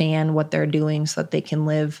understand what they're doing so that they can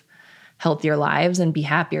live healthier lives and be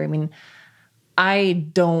happier. I mean, I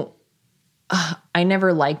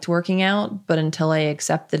never liked working out, but until I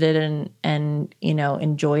accepted it and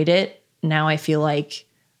enjoyed it, now I feel like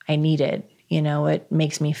I need it. It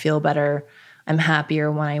makes me feel better. I'm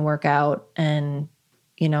happier when I work out, and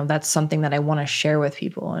that's something that I want to share with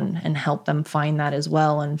people and help them find that as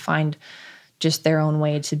well and find just their own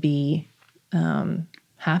way to be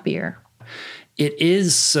happier. It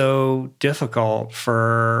is so difficult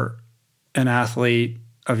for an athlete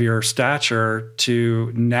of your stature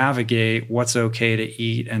to navigate what's okay to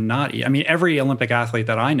eat and not eat. I mean, every Olympic athlete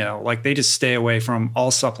that I know, like, they just stay away from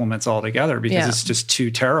all supplements altogether because it's just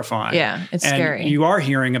too terrifying. Yeah, it's scary. You are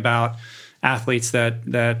hearing about athletes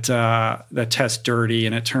that test dirty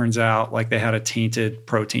and it turns out like they had a tainted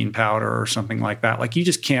protein powder or something like that. Like, you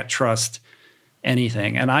just can't trust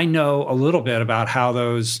anything. And I know a little bit about how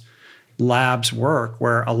those labs work,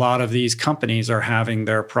 where a lot of these companies are having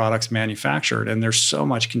their products manufactured and there's so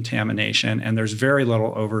much contamination and there's very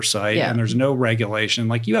little oversight and there's no regulation.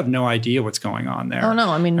 Like, you have no idea what's going on there. Oh no,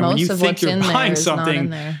 I mean, most of what's in there is not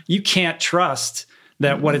in there. You can't trust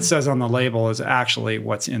that what it says on the label is actually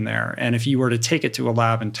what's in there. And if you were to take it to a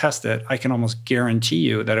lab and test it, I can almost guarantee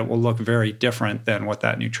you that it will look very different than what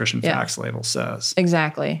that nutrition facts label says.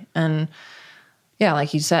 Exactly. And yeah,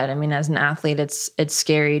 like you said, I mean, as an athlete, it's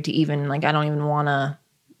scary to even, like, I don't even want to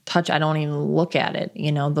touch, I don't even look at it.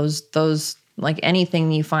 Those like,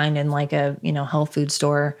 anything you find in, like, a, health food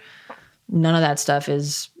store, none of that stuff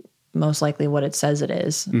is most likely what it says it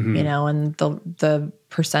is, and the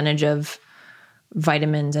percentage of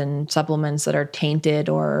vitamins and supplements that are tainted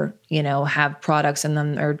or, have products in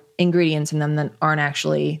them or ingredients in them that aren't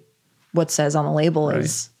actually what says on the label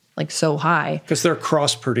is, like, so high. Because they're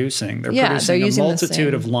cross-producing. They're producing a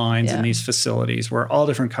multitude of lines in these facilities where all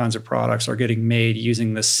different kinds of products are getting made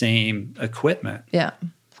using the same equipment. Yeah.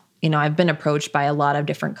 I've been approached by a lot of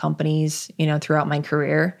different companies, throughout my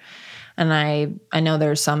career. And I know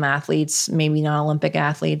there's some athletes, maybe not Olympic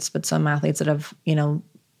athletes, but some athletes that have,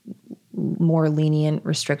 more lenient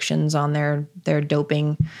restrictions on their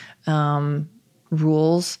doping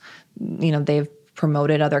rules. They've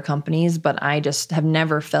promoted other companies, but I just have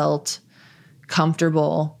never felt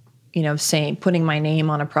comfortable, putting my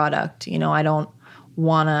name on a product. I don't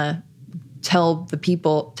want to tell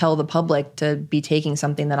the public to be taking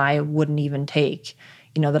something that I wouldn't even take,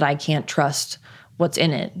 that I can't trust what's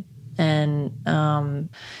in it. And,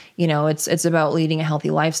 it's about leading a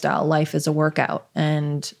healthy lifestyle. Life is a workout.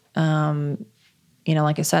 And,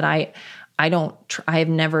 like I said, I have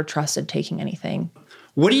never trusted taking anything.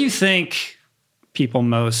 What do you think people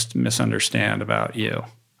most misunderstand about you?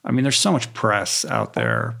 I mean, there's so much press out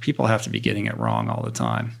there. People have to be getting it wrong all the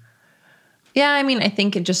time. Yeah, I mean, I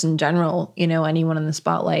think it just in general, anyone in the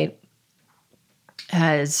spotlight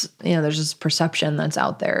has, there's this perception that's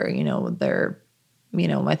out there,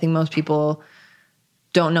 I think most people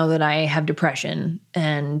don't know that I have depression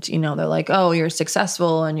and, they're like, oh, you're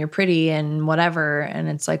successful and you're pretty and whatever. And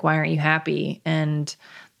it's like, why aren't you happy? And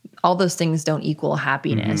all those things don't equal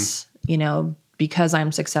happiness, because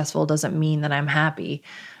I'm successful doesn't mean that I'm happy.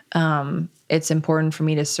 It's important for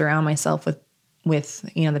me to surround myself with with,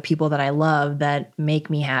 the people that I love that make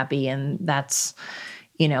me happy. And that's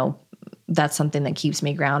something that keeps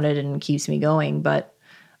me grounded and keeps me going. But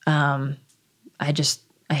I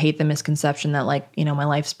hate the misconception that like, my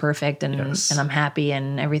life's perfect and I'm happy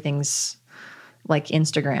and everything's like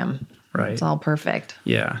Instagram. Right. It's all perfect.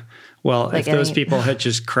 Yeah. Well, like if those people had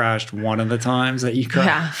just crashed one of the times that you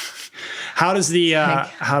crashed, how does the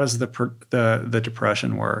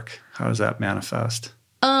depression work? How does that manifest?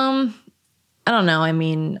 I don't know. I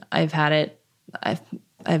mean, I've had it.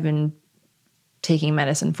 I've been taking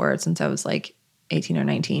medicine for it since I was like 18 or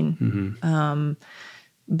 19. Mm-hmm.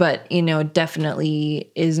 But it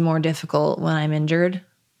definitely is more difficult when I'm injured.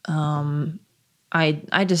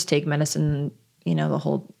 I just take medicine,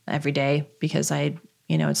 every day because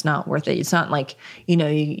it's not worth it. It's not like,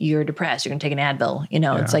 you're depressed, you're going to take an Advil,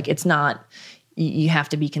 it's like, it's not, you have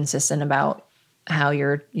to be consistent about how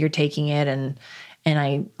you're taking it. And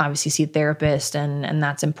I obviously see a therapist and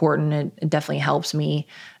that's important. It definitely helps me,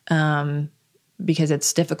 because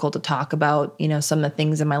it's difficult to talk about, some of the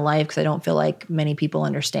things in my life because I don't feel like many people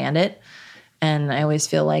understand it. And I always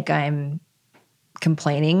feel like I'm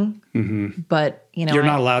complaining, but you're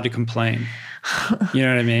not allowed to complain. You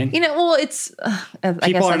know what I mean? Well, it's I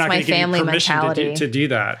people guess are that's not my going to give you family permission mentality to do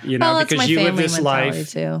that. Well, because you live this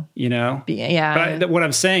life. Too. Yeah. But what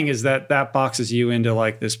I'm saying is that boxes you into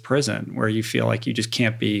like this prison where you feel like you just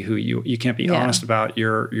can't be who you can't be honest about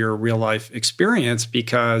your real life experience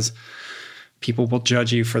because people will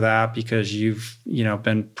judge you for that because you've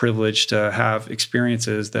been privileged to have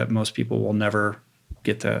experiences that most people will never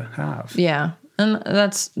get to have. Yeah. And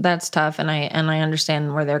that's tough. And I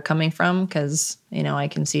understand where they're coming from because, I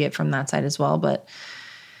can see it from that side as well. But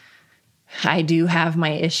I do have my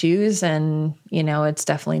issues and, it's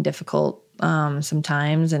definitely difficult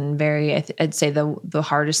sometimes. And I'd say the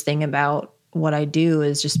hardest thing about what I do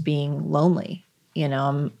is just being lonely.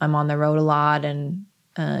 I'm on the road a lot and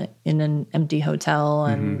in an empty hotel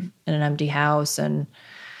and in an empty house. And,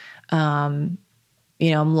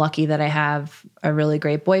 I'm lucky that I have a really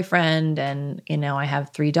great boyfriend and, I have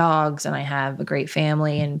 3 dogs and I have a great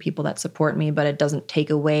family and people that support me, but it doesn't take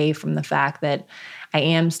away from the fact that I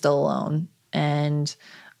am still alone. And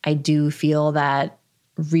I do feel that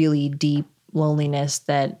really deep loneliness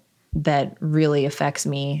that really affects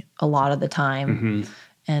me a lot of the time.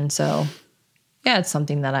 And so, it's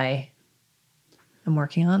something that I'm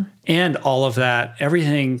working on. And all of that,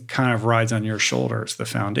 everything kind of rides on your shoulders. The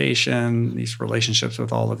foundation, these relationships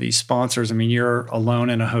with all of these sponsors. I mean, you're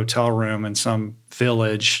alone in a hotel room in some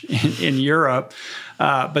village in Europe,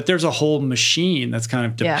 but there's a whole machine that's kind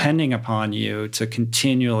of depending upon you to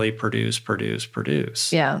continually produce.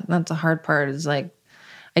 Yeah, that's the hard part is like,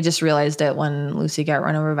 I just realized it when Lucy got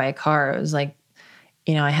run over by a car. It was like,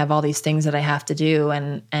 I have all these things that I have to do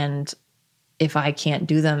and if I can't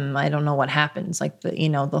do them, I don't know what happens. Like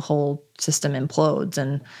the whole system implodes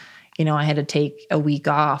and, I had to take a week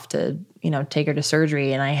off to, take her to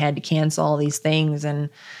surgery and I had to cancel all these things.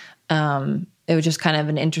 And, it was just kind of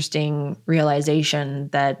an interesting realization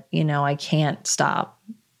that, I can't stop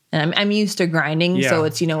and I'm used to grinding. Yeah. So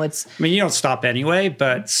it's, it's, I mean, you don't stop anyway,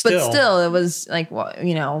 but still it was like,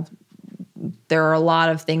 there are a lot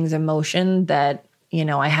of things in motion that,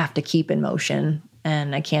 I have to keep in motion.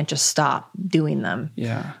 And I can't just stop doing them.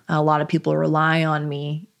 Yeah. A lot of people rely on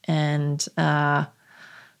me and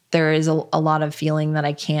there is a lot of feeling that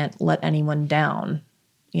I can't let anyone down,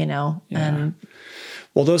 Yeah. And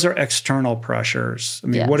well, those are external pressures. I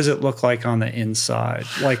mean, What does it look like on the inside?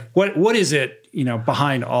 Like what is it,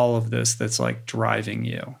 behind all of this that's like driving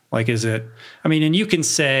you? Like, is it, and you can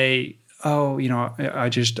say, oh,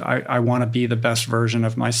 I want to be the best version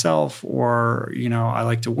of myself or, I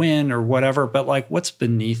like to win or whatever. But like, what's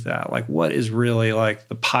beneath that? Like, what is really like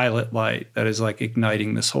the pilot light that is like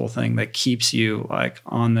igniting this whole thing that keeps you like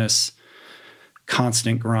on this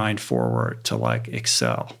constant grind forward to like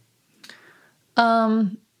excel?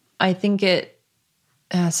 I think it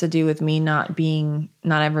has to do with me not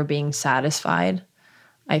ever being satisfied.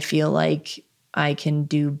 I feel like I can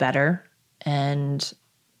do better and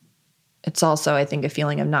it's also, I think, a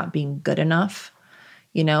feeling of not being good enough,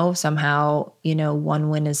 somehow, one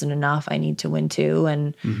win isn't enough. I need to win 2.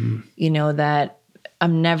 And, that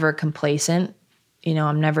I'm never complacent,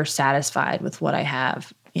 I'm never satisfied with what I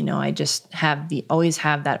have. I just always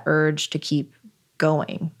have that urge to keep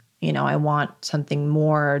going. I want something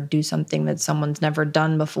more, do something that someone's never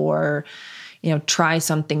done before, try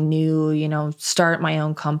something new, start my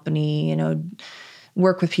own company,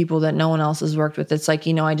 work with people that no one else has worked with. It's like,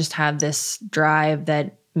 I just have this drive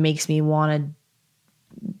that makes me want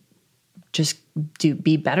to just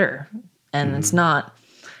be better. And it's not,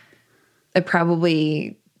 it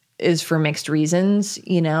probably is for mixed reasons,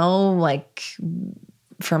 like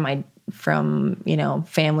from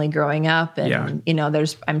family growing up and,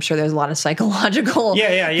 I'm sure there's a lot of psychological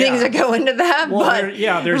things that go into that. Well,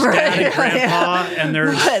 there's dad and grandpa and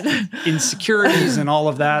there's insecurities and all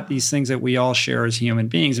of that, these things that we all share as human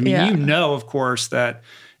beings. I mean, of course, that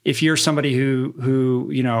if you're somebody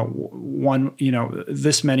who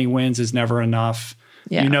this many wins is never enough.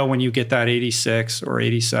 Yeah. When you get that 86 or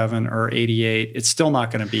 87 or 88, it's still not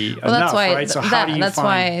going to be enough, right? So how do you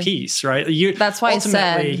find peace, right? That's why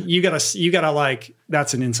ultimately, you gotta like,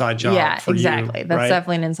 that's an inside job for exactly. you, That's right?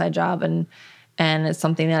 definitely an inside job. And it's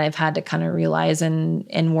something that I've had to kind of realize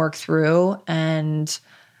and work through. And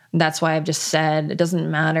that's why I've just said, it doesn't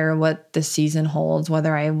matter what the season holds,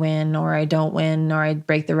 whether I win or I don't win, or I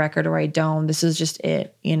break the record or I don't. This is just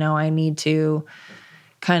it. I need to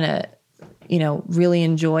kind of, really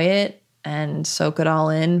enjoy it and soak it all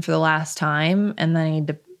in for the last time. And then I need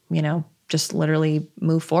to, just literally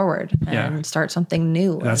move forward and start something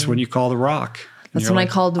new. That's when you call The Rock. That's when I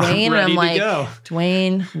call Dwayne and I'm like,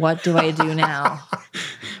 Dwayne, what do I do now?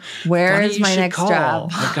 Where is my next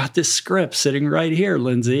job? I've got this script sitting right here,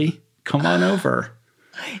 Lindsey. Come on over.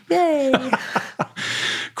 Yay.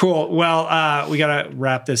 Cool. Well, we got to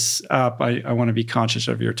wrap this up. I want to be conscious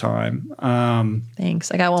of your time.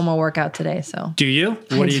 Thanks. I got one more workout today. So. Do you?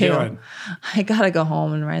 What are you doing? I got to go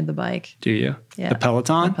home and ride the bike. Do you? Yeah. The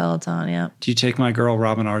Peloton? The Peloton, yeah. Do you take my girl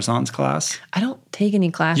Robin Arzon's class? I don't take any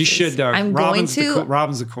classes. You should, though. I'm Robin's going to.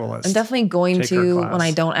 Robin's the coolest. I'm definitely going to when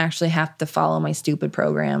I don't actually have to follow my stupid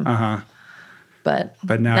program. Uh-huh. But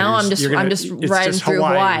now I'm just riding through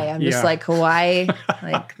Hawaii. I'm just like, Hawaii,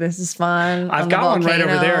 like, this is fun. I've got one right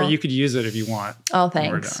over there. You could use it if you want. Oh,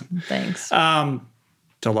 thanks. Thanks.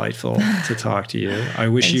 Delightful to talk to you. I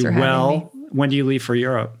wish you well. When do you leave for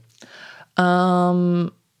Europe? We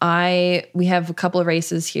have a couple of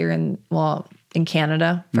races here in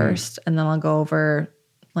Canada first, and then I'll go over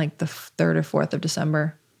like the 3rd or 4th of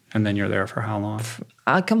December. And then you're there for how long?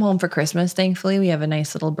 I'll come home for Christmas, thankfully. We have a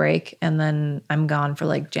nice little break. And then I'm gone for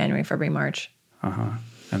like January, February, March. Uh-huh.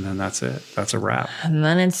 And then that's it. That's a wrap. And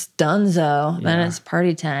then it's donezo. Yeah. Then it's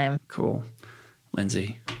party time. Cool.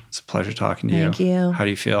 Lindsey, it's a pleasure talking to you. Thank you. How do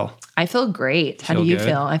you feel? I feel great. How do you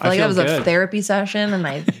feel? I feel like that was a therapy session, and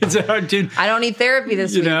I don't need therapy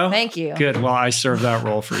this week. Thank you. Good. Well, I serve that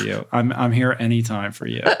role for you. I'm here anytime for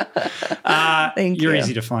you. Thank you. You're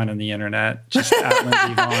easy to find on the internet. Just at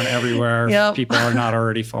Lindsey Vonn everywhere. Yep. If people are not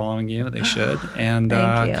already following you, they should. And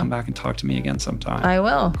come back and talk to me again sometime. I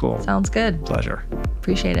will. Cool. Sounds good. Pleasure.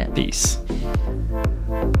 Appreciate it. Peace.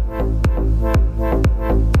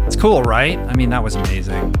 It's cool, right? I mean, that was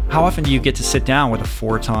amazing. How often do you get to sit down with a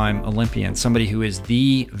 4-time Olympian, somebody who is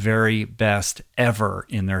the very best ever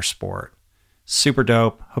in their sport? Super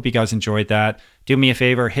dope. Hope you guys enjoyed that. Do me a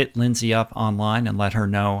favor, hit Lindsey up online and let her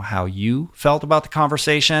know how you felt about the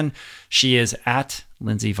conversation. She is at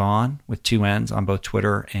Lindsey Vonn with 2 N's on both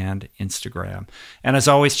Twitter and Instagram. And as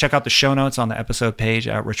always, check out the show notes on the episode page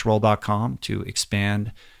at richroll.com to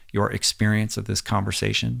expand your experience of this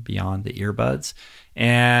conversation beyond the earbuds.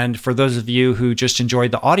 And for those of you who just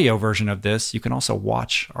enjoyed the audio version of this, you can also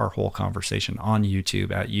watch our whole conversation on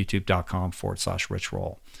YouTube at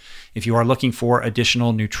youtube.com/richroll. If you are looking for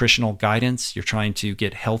additional nutritional guidance, you're trying to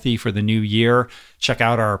get healthy for the new year, check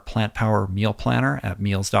out our Plant Power Meal Planner at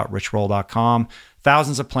meals.richroll.com.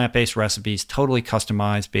 Thousands of plant-based recipes, totally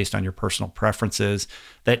customized based on your personal preferences,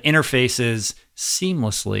 that interfaces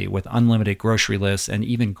seamlessly with unlimited grocery lists and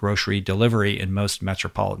even grocery delivery in most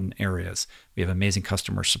metropolitan areas. We have amazing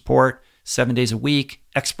customer support, 7 days a week,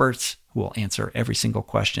 experts who will answer every single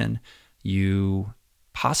question you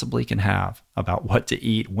possibly can have about what to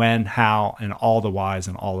eat, when, how, and all the whys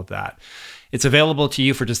and all of that. It's available to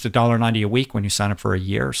you for just $1.90 a week when you sign up for a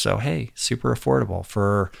year. So, hey, super affordable.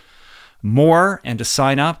 For more and to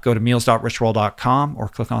sign up, go to meals.richroll.com or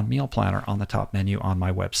click on Meal Planner on the top menu on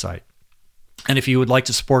my website. And if you would like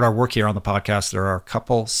to support our work here on the podcast, there are a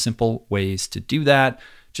couple simple ways to do that.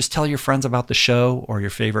 Just tell your friends about the show or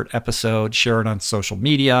your favorite episode, share it on social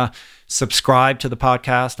media, subscribe to the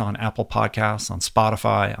podcast on Apple Podcasts, on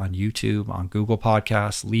Spotify, on YouTube, on Google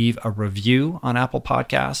Podcasts, leave a review on Apple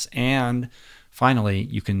Podcasts, and finally,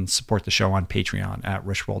 you can support the show on Patreon at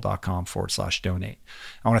richroll.com/donate.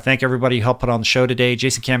 I want to thank everybody who helped put on the show today.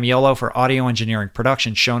 Jason Camiolo for audio engineering,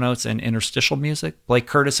 production, show notes, and interstitial music. Blake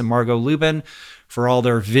Curtis and Margot Lubin for all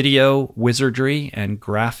their video wizardry and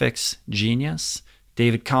graphics genius.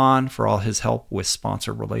 David Kahn for all his help with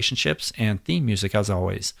sponsor relationships. And theme music, as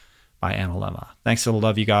always, by Anna Lemma. Thanks for the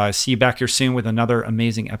love, you guys. See you back here soon with another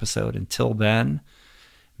amazing episode. Until then,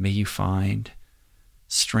 may you find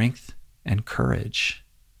strength and courage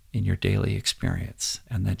in your daily experience,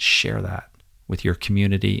 and then share that with your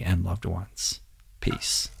community and loved ones.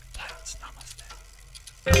 Peace.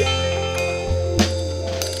 Namaste.